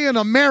your way in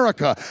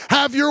America.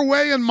 Have your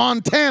way in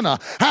Montana.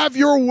 Have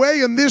your way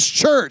in this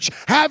church.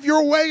 Have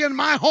your way in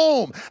my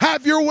home.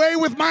 Have your way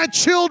with my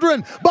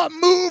children. But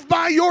move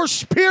by your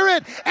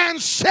Spirit and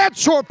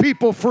set your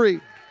people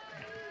free.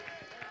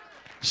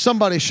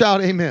 Somebody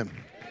shout amen.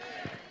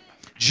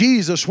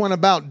 Jesus went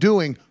about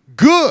doing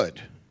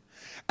good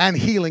and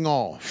healing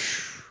all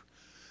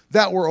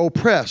that were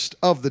oppressed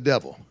of the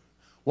devil.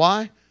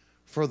 Why?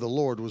 For the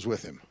Lord was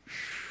with him.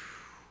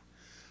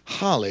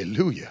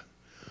 Hallelujah.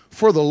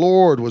 For the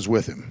Lord was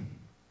with him.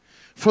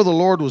 For the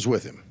Lord was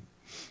with him.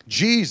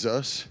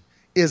 Jesus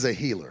is a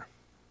healer.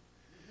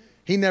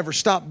 He never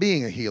stopped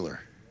being a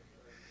healer.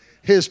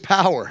 His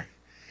power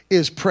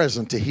is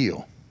present to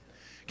heal.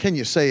 Can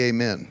you say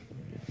amen?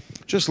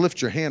 Just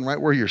lift your hand right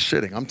where you're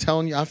sitting. I'm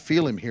telling you, I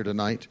feel him here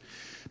tonight.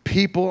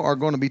 People are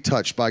going to be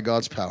touched by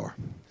God's power.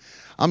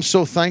 I'm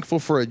so thankful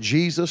for a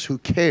Jesus who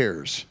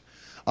cares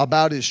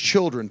about his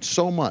children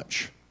so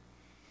much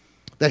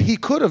that he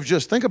could have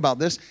just, think about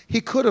this,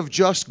 he could have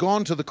just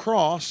gone to the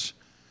cross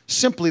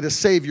simply to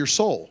save your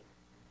soul.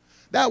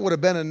 That would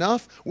have been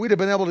enough. We'd have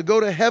been able to go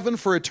to heaven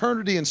for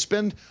eternity and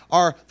spend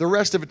the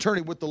rest of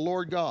eternity with the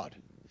Lord God.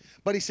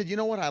 But he said, you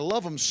know what? I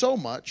love him so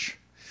much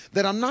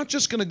that I'm not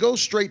just going to go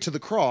straight to the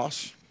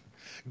cross.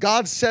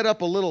 God set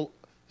up a little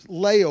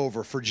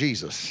layover for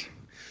Jesus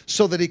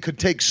so that he could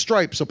take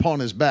stripes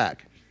upon his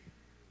back.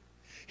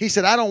 He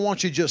said, I don't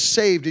want you just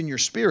saved in your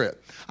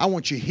spirit. I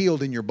want you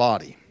healed in your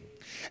body.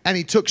 And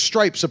he took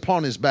stripes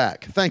upon his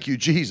back. Thank you,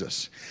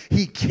 Jesus.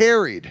 He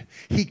carried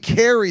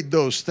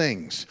those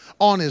things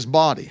on his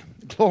body.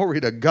 Glory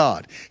to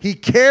God. He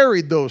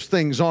carried those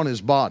things on his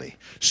body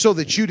so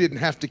that you didn't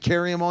have to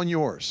carry them on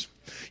yours.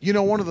 You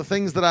know, one of the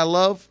things that I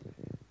love,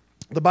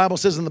 the Bible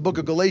says in the book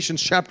of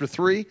Galatians chapter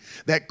 3,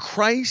 that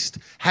Christ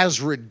has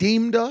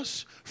redeemed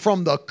us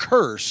from the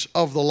curse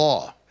of the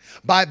law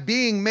by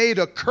being made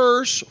a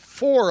curse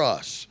for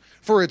us.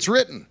 For it's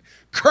written,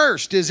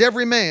 cursed is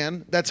every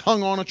man that's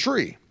hung on a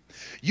tree.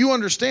 You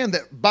understand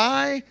that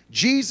by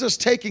Jesus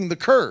taking the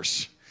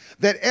curse,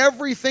 that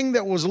everything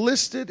that was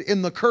listed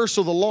in the curse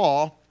of the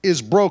law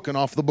is broken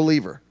off the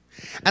believer.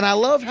 And I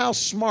love how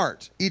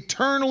smart,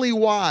 eternally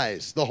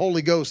wise the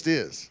Holy Ghost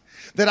is.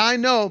 That I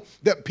know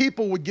that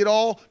people would get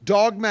all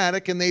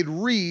dogmatic and they'd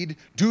read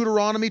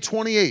Deuteronomy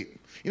 28.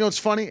 You know, it's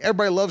funny.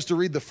 Everybody loves to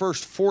read the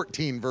first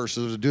 14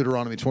 verses of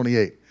Deuteronomy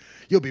 28.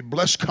 You'll be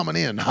blessed coming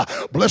in,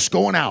 blessed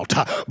going out,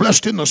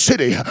 blessed in the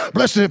city,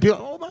 blessed in the people.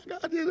 Oh my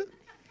God, did it?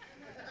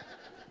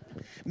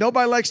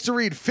 Nobody likes to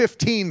read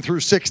 15 through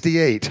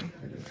 68.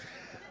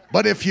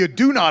 But if you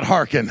do not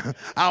hearken,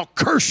 I'll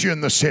curse you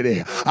in the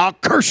city. I'll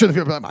curse you in the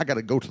people. I got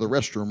to go to the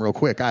restroom real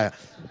quick.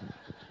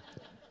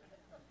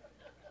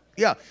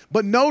 Yeah,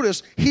 but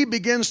notice he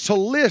begins to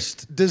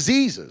list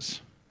diseases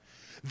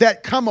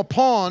that come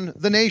upon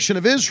the nation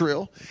of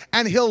Israel,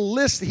 and he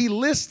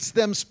lists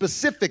them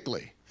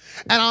specifically.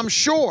 And I'm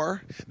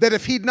sure that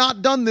if he'd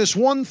not done this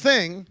one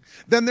thing,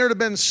 then there'd have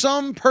been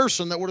some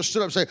person that would have stood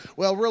up and said,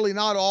 well, really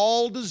not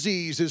all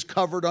disease is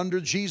covered under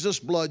Jesus'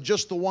 blood,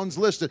 just the ones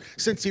listed,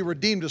 since he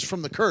redeemed us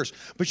from the curse.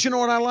 But you know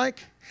what I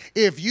like?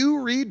 If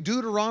you read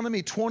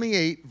Deuteronomy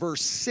 28,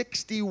 verse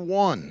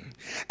 61,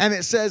 and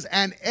it says,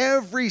 and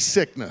every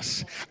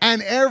sickness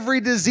and every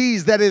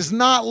disease that is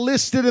not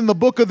listed in the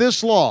book of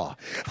this law,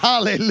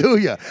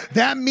 hallelujah,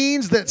 that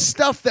means that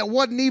stuff that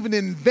wasn't even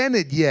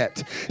invented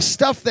yet,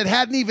 stuff that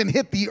hadn't even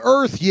hit the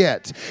earth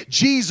yet,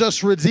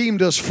 Jesus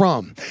redeemed us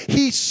from.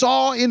 He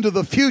saw into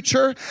the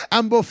future,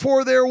 and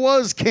before there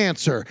was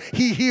cancer,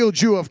 he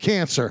healed you of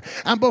cancer.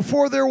 And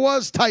before there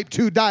was type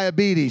 2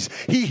 diabetes,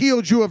 he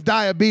healed you of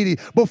diabetes.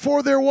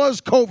 Before there was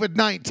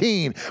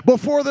COVID-19,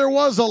 before there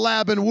was a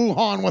lab in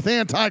Wuhan with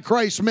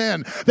Antichrist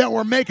men that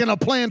were making a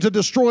plan to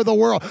destroy the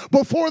world,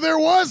 before there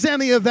was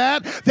any of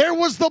that, there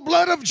was the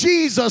blood of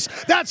Jesus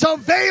that's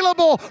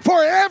available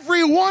for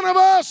every one of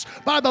us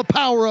by the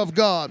power of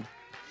God.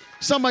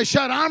 Somebody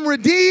shout, I'm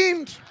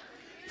redeemed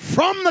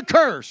from the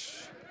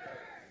curse.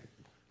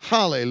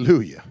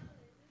 Hallelujah.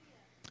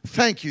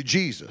 Thank you,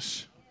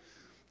 Jesus.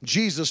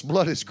 Jesus'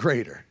 blood is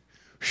greater.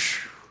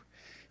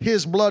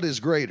 His blood is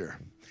greater.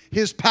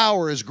 His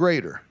power is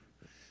greater.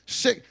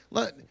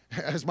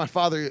 As my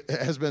father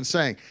has been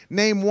saying,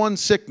 name one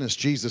sickness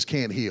Jesus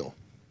can't heal.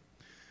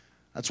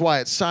 That's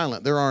why it's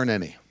silent. There aren't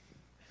any.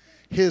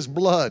 His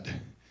blood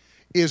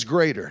is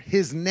greater.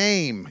 His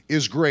name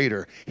is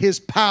greater. His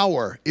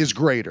power is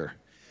greater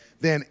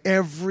than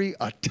every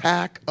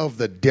attack of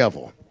the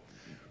devil.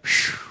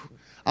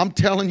 I'm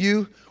telling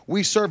you,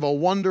 we serve a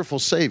wonderful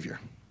Savior.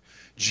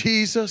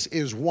 Jesus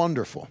is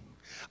wonderful.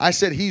 I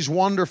said he's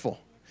wonderful.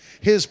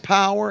 His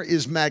power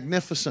is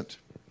magnificent.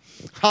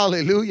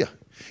 Hallelujah.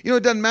 You know,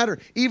 it doesn't matter.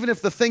 Even if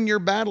the thing you're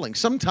battling,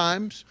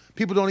 sometimes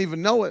people don't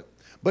even know it,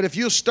 but if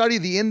you study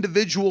the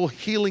individual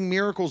healing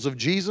miracles of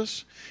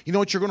Jesus, you know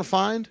what you're going to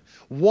find?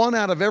 1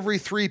 out of every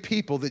 3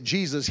 people that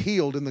Jesus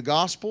healed in the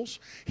Gospels,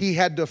 he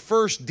had to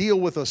first deal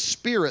with a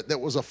spirit that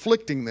was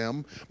afflicting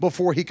them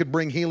before he could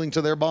bring healing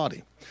to their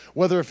body.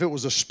 Whether if it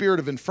was a spirit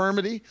of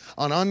infirmity,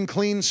 an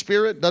unclean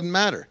spirit, doesn't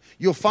matter.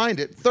 You'll find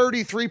it,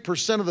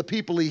 33% of the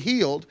people he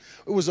healed,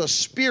 it was a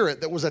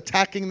spirit that was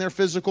attacking their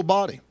physical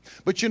body.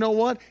 But you know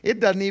what? It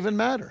doesn't even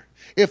matter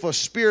if a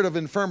spirit of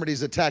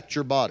infirmities attacked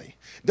your body.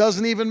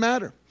 Doesn't even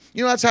matter.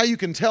 You know, that's how you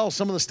can tell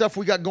some of the stuff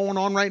we got going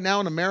on right now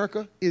in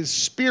America is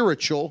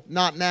spiritual,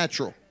 not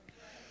natural.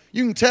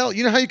 You can tell,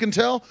 you know how you can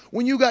tell?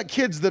 When you got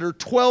kids that are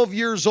 12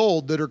 years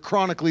old that are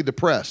chronically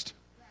depressed.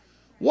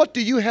 What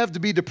do you have to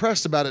be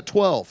depressed about at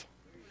 12?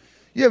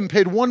 You haven't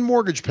paid one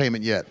mortgage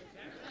payment yet.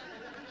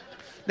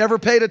 Never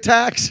paid a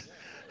tax.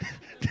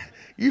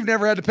 You've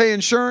never had to pay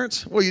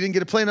insurance. Well, you didn't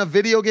get to play enough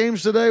video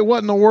games today? What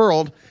in the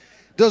world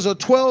does a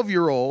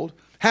 12-year-old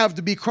have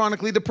to be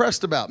chronically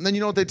depressed about? And then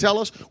you know what they tell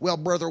us? Well,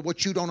 brother,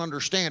 what you don't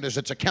understand is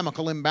it's a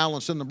chemical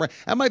imbalance in the brain.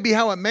 That might be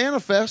how it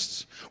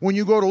manifests when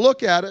you go to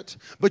look at it.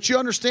 But you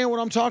understand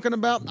what I'm talking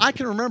about? I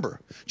can remember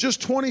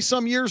just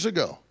 20-some years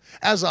ago,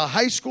 as a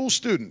high school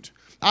student,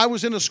 I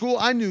was in a school,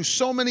 I knew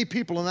so many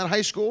people in that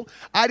high school.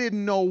 I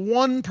didn't know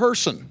one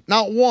person,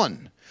 not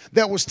one,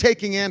 that was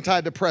taking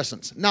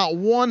antidepressants. Not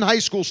one high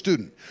school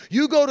student.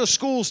 You go to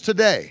schools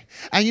today,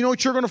 and you know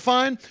what you're going to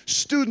find?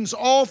 Students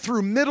all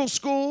through middle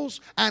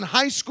schools and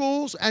high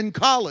schools and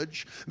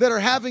college that are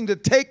having to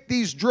take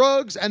these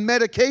drugs and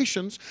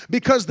medications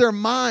because their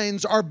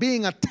minds are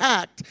being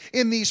attacked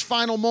in these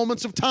final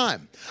moments of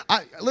time.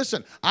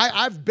 Listen,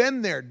 I've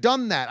been there,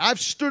 done that. I've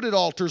stood at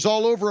altars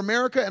all over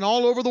America and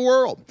all over the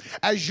world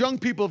as young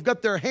people have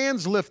got their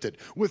hands lifted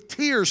with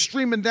tears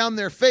streaming down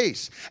their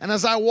face. And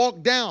as I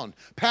walk down,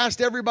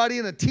 past everybody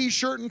in a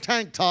t-shirt and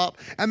tank top,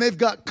 and they've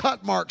got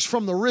cut marks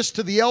from the wrist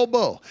to the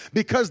elbow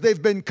because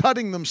they've been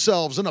cutting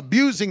themselves and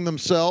abusing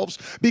themselves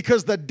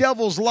because the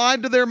devil's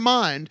lied to their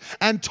mind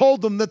and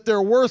told them that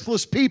they're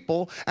worthless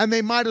people and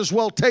they might as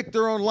well take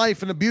their own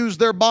life and abuse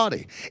their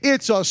body.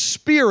 It's a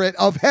spirit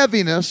of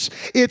heaviness.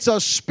 It's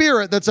a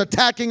spirit that's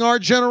attacking our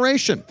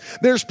generation.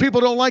 There's people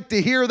who don't like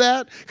to hear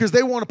that because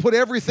they want to put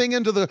everything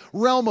into the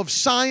realm of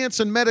science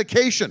and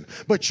medication.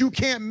 But you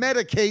can't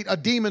medicate a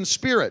demon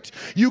spirit.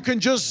 You can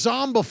just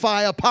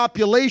zombify a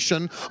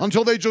population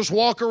until they just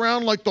walk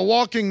around like the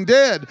Walking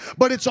Dead.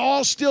 But it's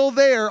all still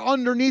there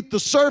underneath the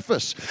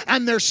surface.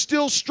 And they're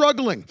still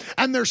struggling.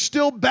 And they're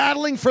still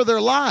battling for their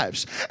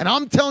lives. And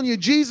I'm telling you,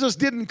 Jesus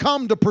didn't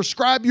come to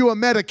prescribe you a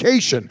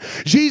medication.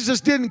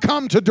 Jesus didn't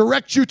come to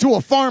direct you to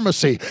a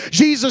pharmacy.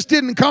 Jesus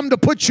didn't come to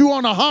put you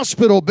on a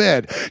hospital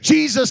bed.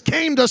 Jesus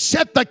came to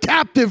set the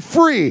captive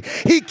free.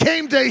 He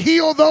came to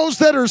heal those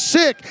that are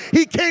sick.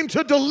 He came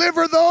to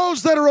deliver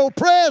those that are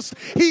oppressed.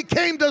 He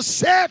came to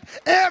set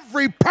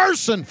every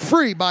person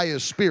free by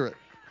His Spirit.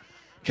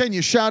 Can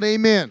you shout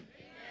amen?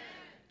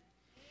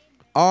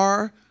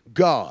 Our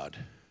God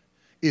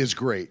is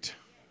great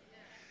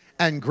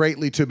and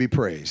greatly to be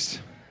praised.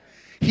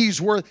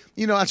 He's worth,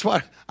 that's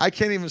why I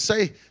can't even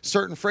say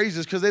certain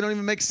phrases because they don't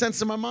even make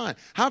sense in my mind.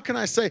 How can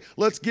I say,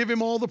 let's give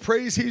Him all the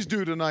praise He's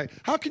due tonight?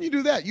 How can you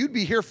do that? You'd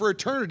be here for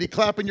eternity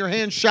clapping your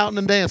hands, shouting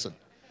and dancing.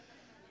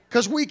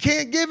 Because we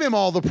can't give Him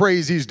all the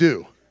praise He's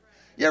due.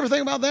 You ever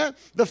think about that?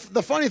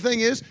 The funny thing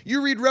is,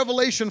 you read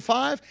Revelation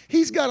 5,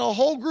 He's got a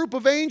whole group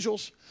of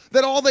angels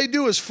that all they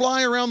do is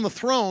fly around the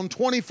throne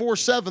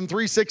 24/7,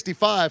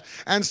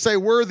 365 and say,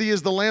 worthy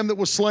is the Lamb that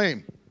was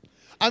slain.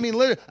 I mean,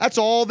 literally, that's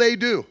all they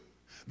do.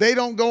 They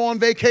don't go on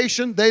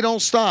vacation. They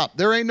don't stop.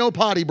 There ain't no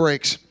potty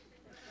breaks.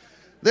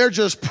 They're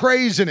just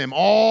praising Him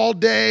all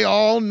day,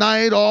 all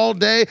night, all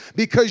day.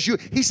 Because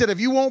He said, if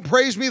you won't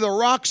praise me, the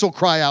rocks will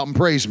cry out and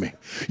praise me.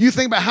 You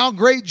think about how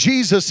great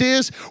Jesus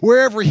is.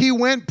 Wherever He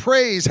went,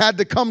 praise had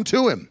to come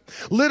to Him.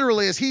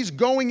 Literally, as He's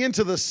going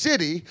into the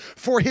city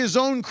for His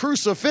own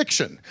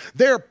crucifixion,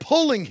 they're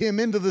pulling Him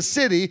into the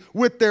city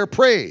with their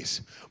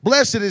praise.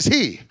 Blessed is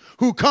He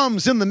who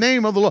comes in the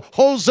name of the Lord.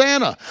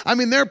 Hosanna. I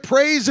mean, they're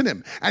praising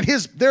Him. And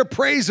their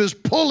praise is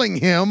pulling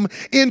Him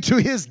into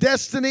His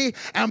destiny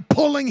and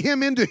pulling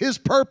Him into His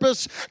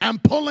purpose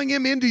and pulling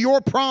Him into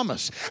your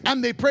promise.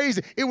 And they praise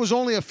Him. It was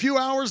only a few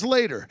hours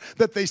later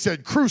that they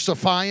said,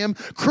 crucify Him,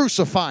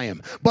 crucify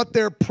Him. But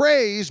their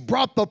praise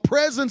brought the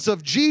presence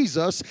of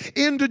Jesus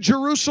into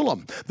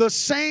Jerusalem. The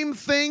same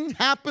thing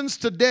happens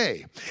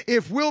today.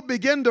 If we'll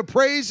begin to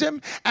praise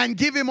Him and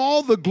give Him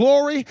all the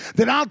glory,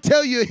 then I'll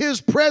tell you, His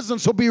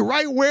presence will be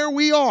right where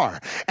we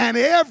are. And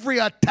every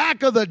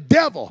attack of the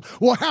devil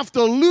will have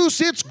to loose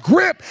its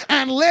grip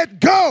and let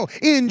go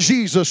in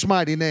Jesus'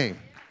 mighty name.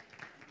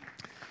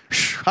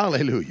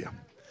 Hallelujah.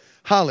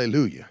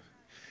 Hallelujah.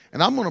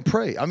 And I'm going to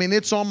pray. I mean,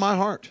 it's on my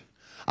heart.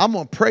 I'm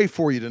going to pray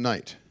for you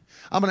tonight.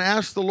 I'm going to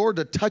ask the Lord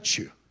to touch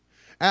you.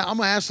 I'm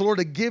going to ask the Lord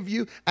to give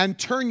you and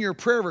turn your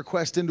prayer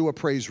request into a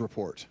praise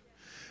report.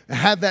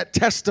 Have that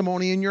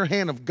testimony in your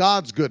hand of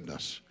God's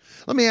goodness.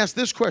 Let me ask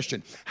this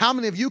question. How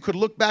many of you could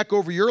look back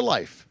over your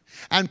life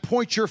and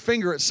point your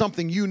finger at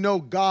something you know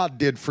God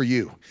did for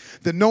you?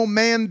 That no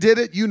man did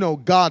it, you know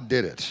God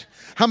did it.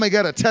 How many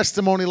got a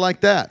testimony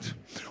like that?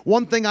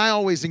 One thing I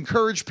always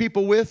encourage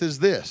people with is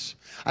this.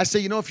 I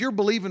say, if you're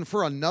believing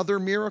for another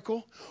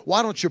miracle,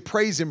 why don't you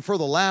praise Him for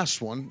the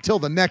last one till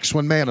the next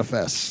one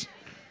manifests?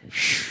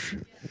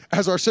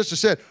 As our sister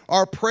said,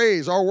 our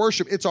praise, our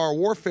worship, it's our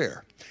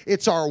warfare.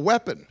 It's our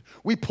weapon.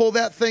 We pull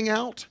that thing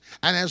out,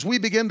 and as we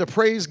begin to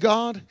praise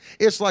God,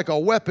 it's like a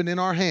weapon in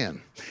our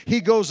hand.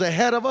 He goes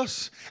ahead of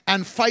us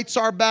and fights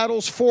our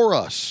battles for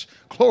us.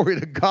 Glory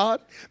to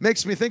God.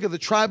 Makes me think of the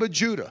tribe of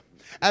Judah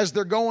as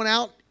they're going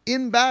out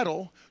in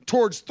battle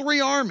towards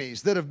 3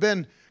 armies that have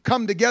been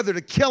come together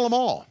to kill them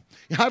all.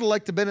 I'd have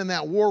liked to have been in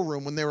that war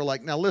room when they were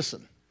like, now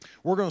listen,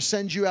 we're going to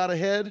send you out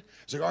ahead.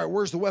 It's like, all right,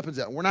 where's the weapons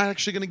at? We're not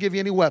actually going to give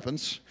you any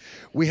weapons.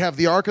 We have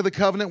the Ark of the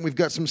Covenant. We've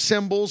got some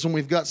cymbals, and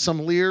we've got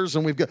some lyres,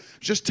 and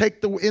just take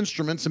the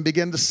instruments and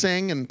begin to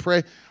sing and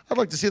pray. I'd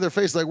like to see their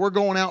face like, we're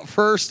going out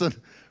first, and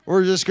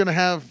we're just going to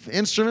have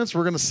instruments.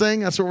 We're going to sing.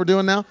 That's what we're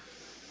doing now.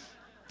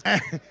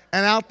 And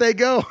out they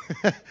go.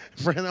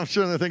 I'm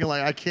sure they're thinking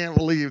like, I can't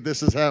believe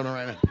this is happening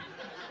right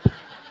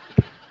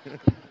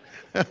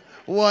now.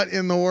 What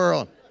in the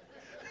world?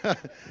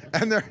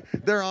 And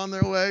they're on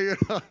their way.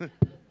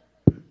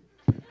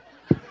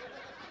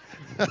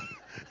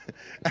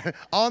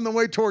 On the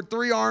way toward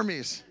 3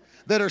 armies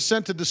that are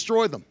sent to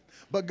destroy them.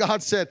 But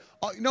God said,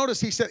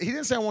 notice He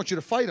didn't say, I want you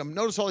to fight them.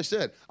 Notice all He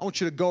said, I want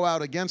you to go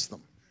out against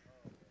them.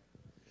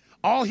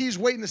 All He's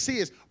waiting to see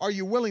is, are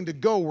you willing to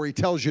go where He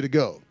tells you to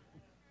go?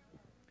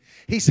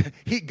 He said,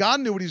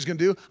 God knew what He was going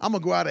to do. I'm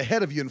going to go out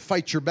ahead of you and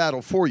fight your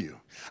battle for you.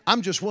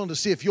 I'm just willing to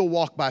see if you'll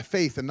walk by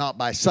faith and not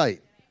by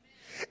sight.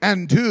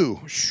 And do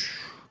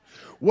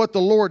what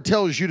the Lord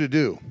tells you to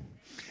do.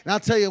 And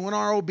I'll tell you, when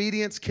our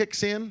obedience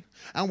kicks in,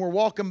 and we're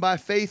walking by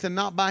faith and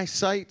not by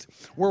sight,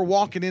 we're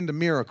walking into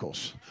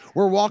miracles.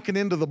 We're walking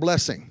into the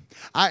blessing.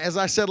 As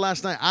I said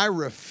last night, I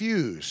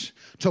refuse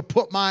to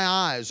put my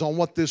eyes on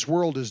what this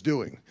world is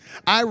doing.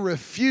 I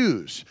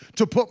refuse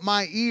to put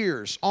my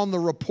ears on the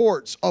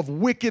reports of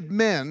wicked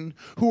men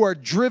who are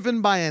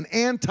driven by an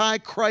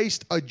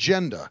antichrist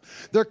agenda.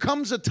 There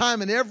comes a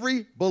time in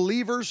every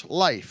believer's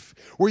life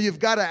where you've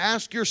got to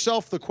ask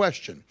yourself the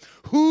question,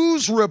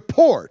 whose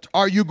report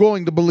are you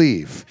going to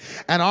believe?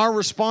 And our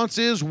response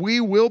is, we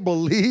will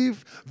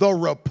believe the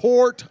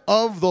report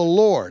of the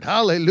Lord.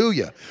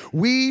 Hallelujah.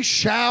 We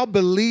shall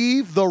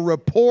believe the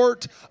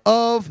report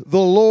of the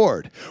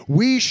Lord.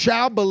 We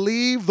shall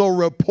believe the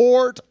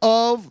report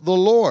of the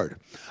Lord.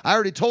 I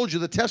already told you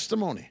the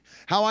testimony,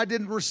 how I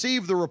didn't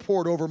receive the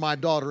report over my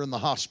daughter in the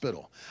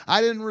hospital.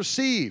 I didn't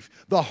receive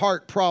the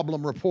heart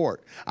problem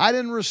report. I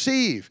didn't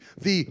receive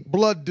the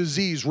blood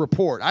disease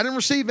report. I didn't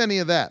receive any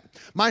of that.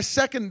 My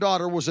second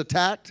daughter was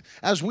attacked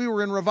as we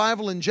were in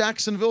revival in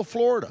Jacksonville,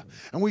 Florida,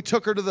 and we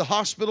took her to the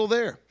hospital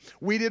there.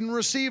 We didn't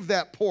receive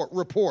that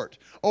report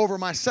over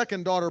my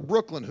second daughter,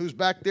 Brooklyn, who's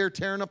back there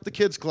tearing up the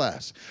kids'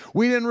 class.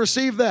 We didn't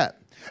receive that.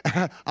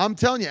 I'm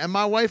telling you, and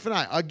my wife and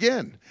I,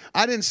 again,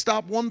 I didn't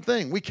stop one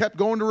thing. We kept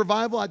going to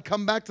revival. I'd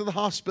come back to the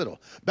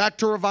hospital. Back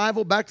to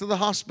revival, back to the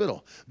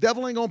hospital.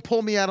 Devil ain't going to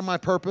pull me out of my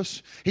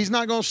purpose. He's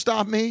not going to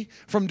stop me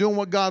from doing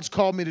what God's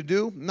called me to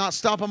do, not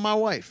stopping my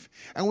wife.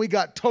 And we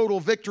got total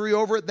victory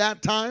over it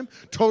that time,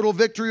 total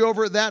victory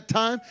over it that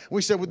time.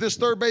 We said, with this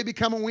third baby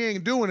coming, we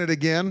ain't doing it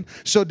again.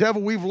 So,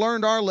 devil, we've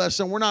learned our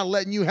lesson. We're not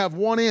letting you have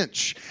 1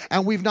 inch,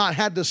 and we've not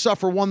had to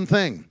suffer one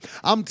thing.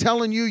 I'm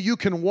telling you, you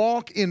can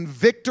walk in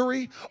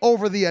victory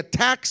over the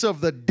attacks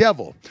of the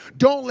devil.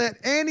 Don't let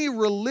any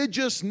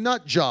religious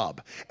nut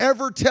job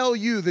ever tell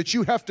you that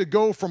you have to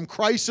go from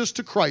crisis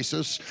to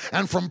crisis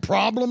and from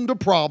problem to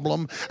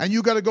problem, and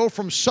you got to go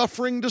from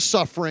suffering to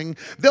suffering.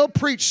 They'll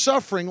preach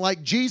suffering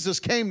like Jesus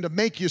came to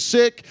make you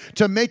sick,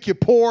 to make you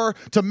poor,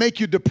 to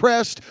make you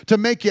depressed, to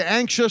make you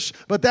anxious,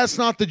 but that's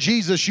not the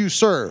Jesus you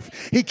serve.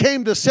 He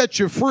came to set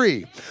you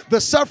free.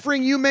 The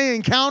suffering you may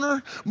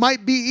encounter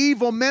might be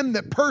evil men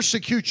that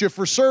persecute you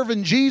for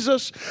serving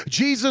Jesus.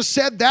 Jesus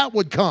said that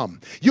would come.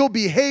 You'll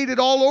be hated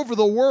all over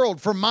the world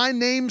for my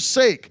name's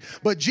sake.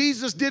 But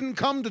Jesus didn't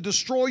come to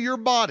destroy your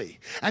body,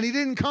 and he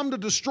didn't come to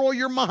destroy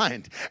your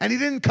mind, and he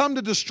didn't come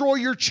to destroy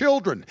your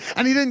children,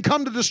 and he didn't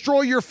come to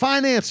destroy your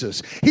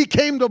finances. He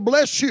came to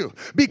bless you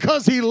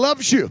because he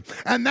loves you.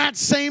 And that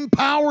same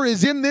power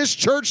is in this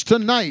church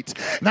tonight.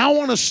 Now I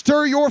want to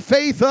stir your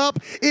faith up.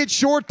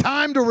 It's your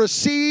time to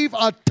receive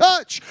a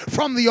touch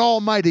from the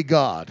Almighty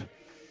God.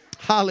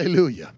 Hallelujah.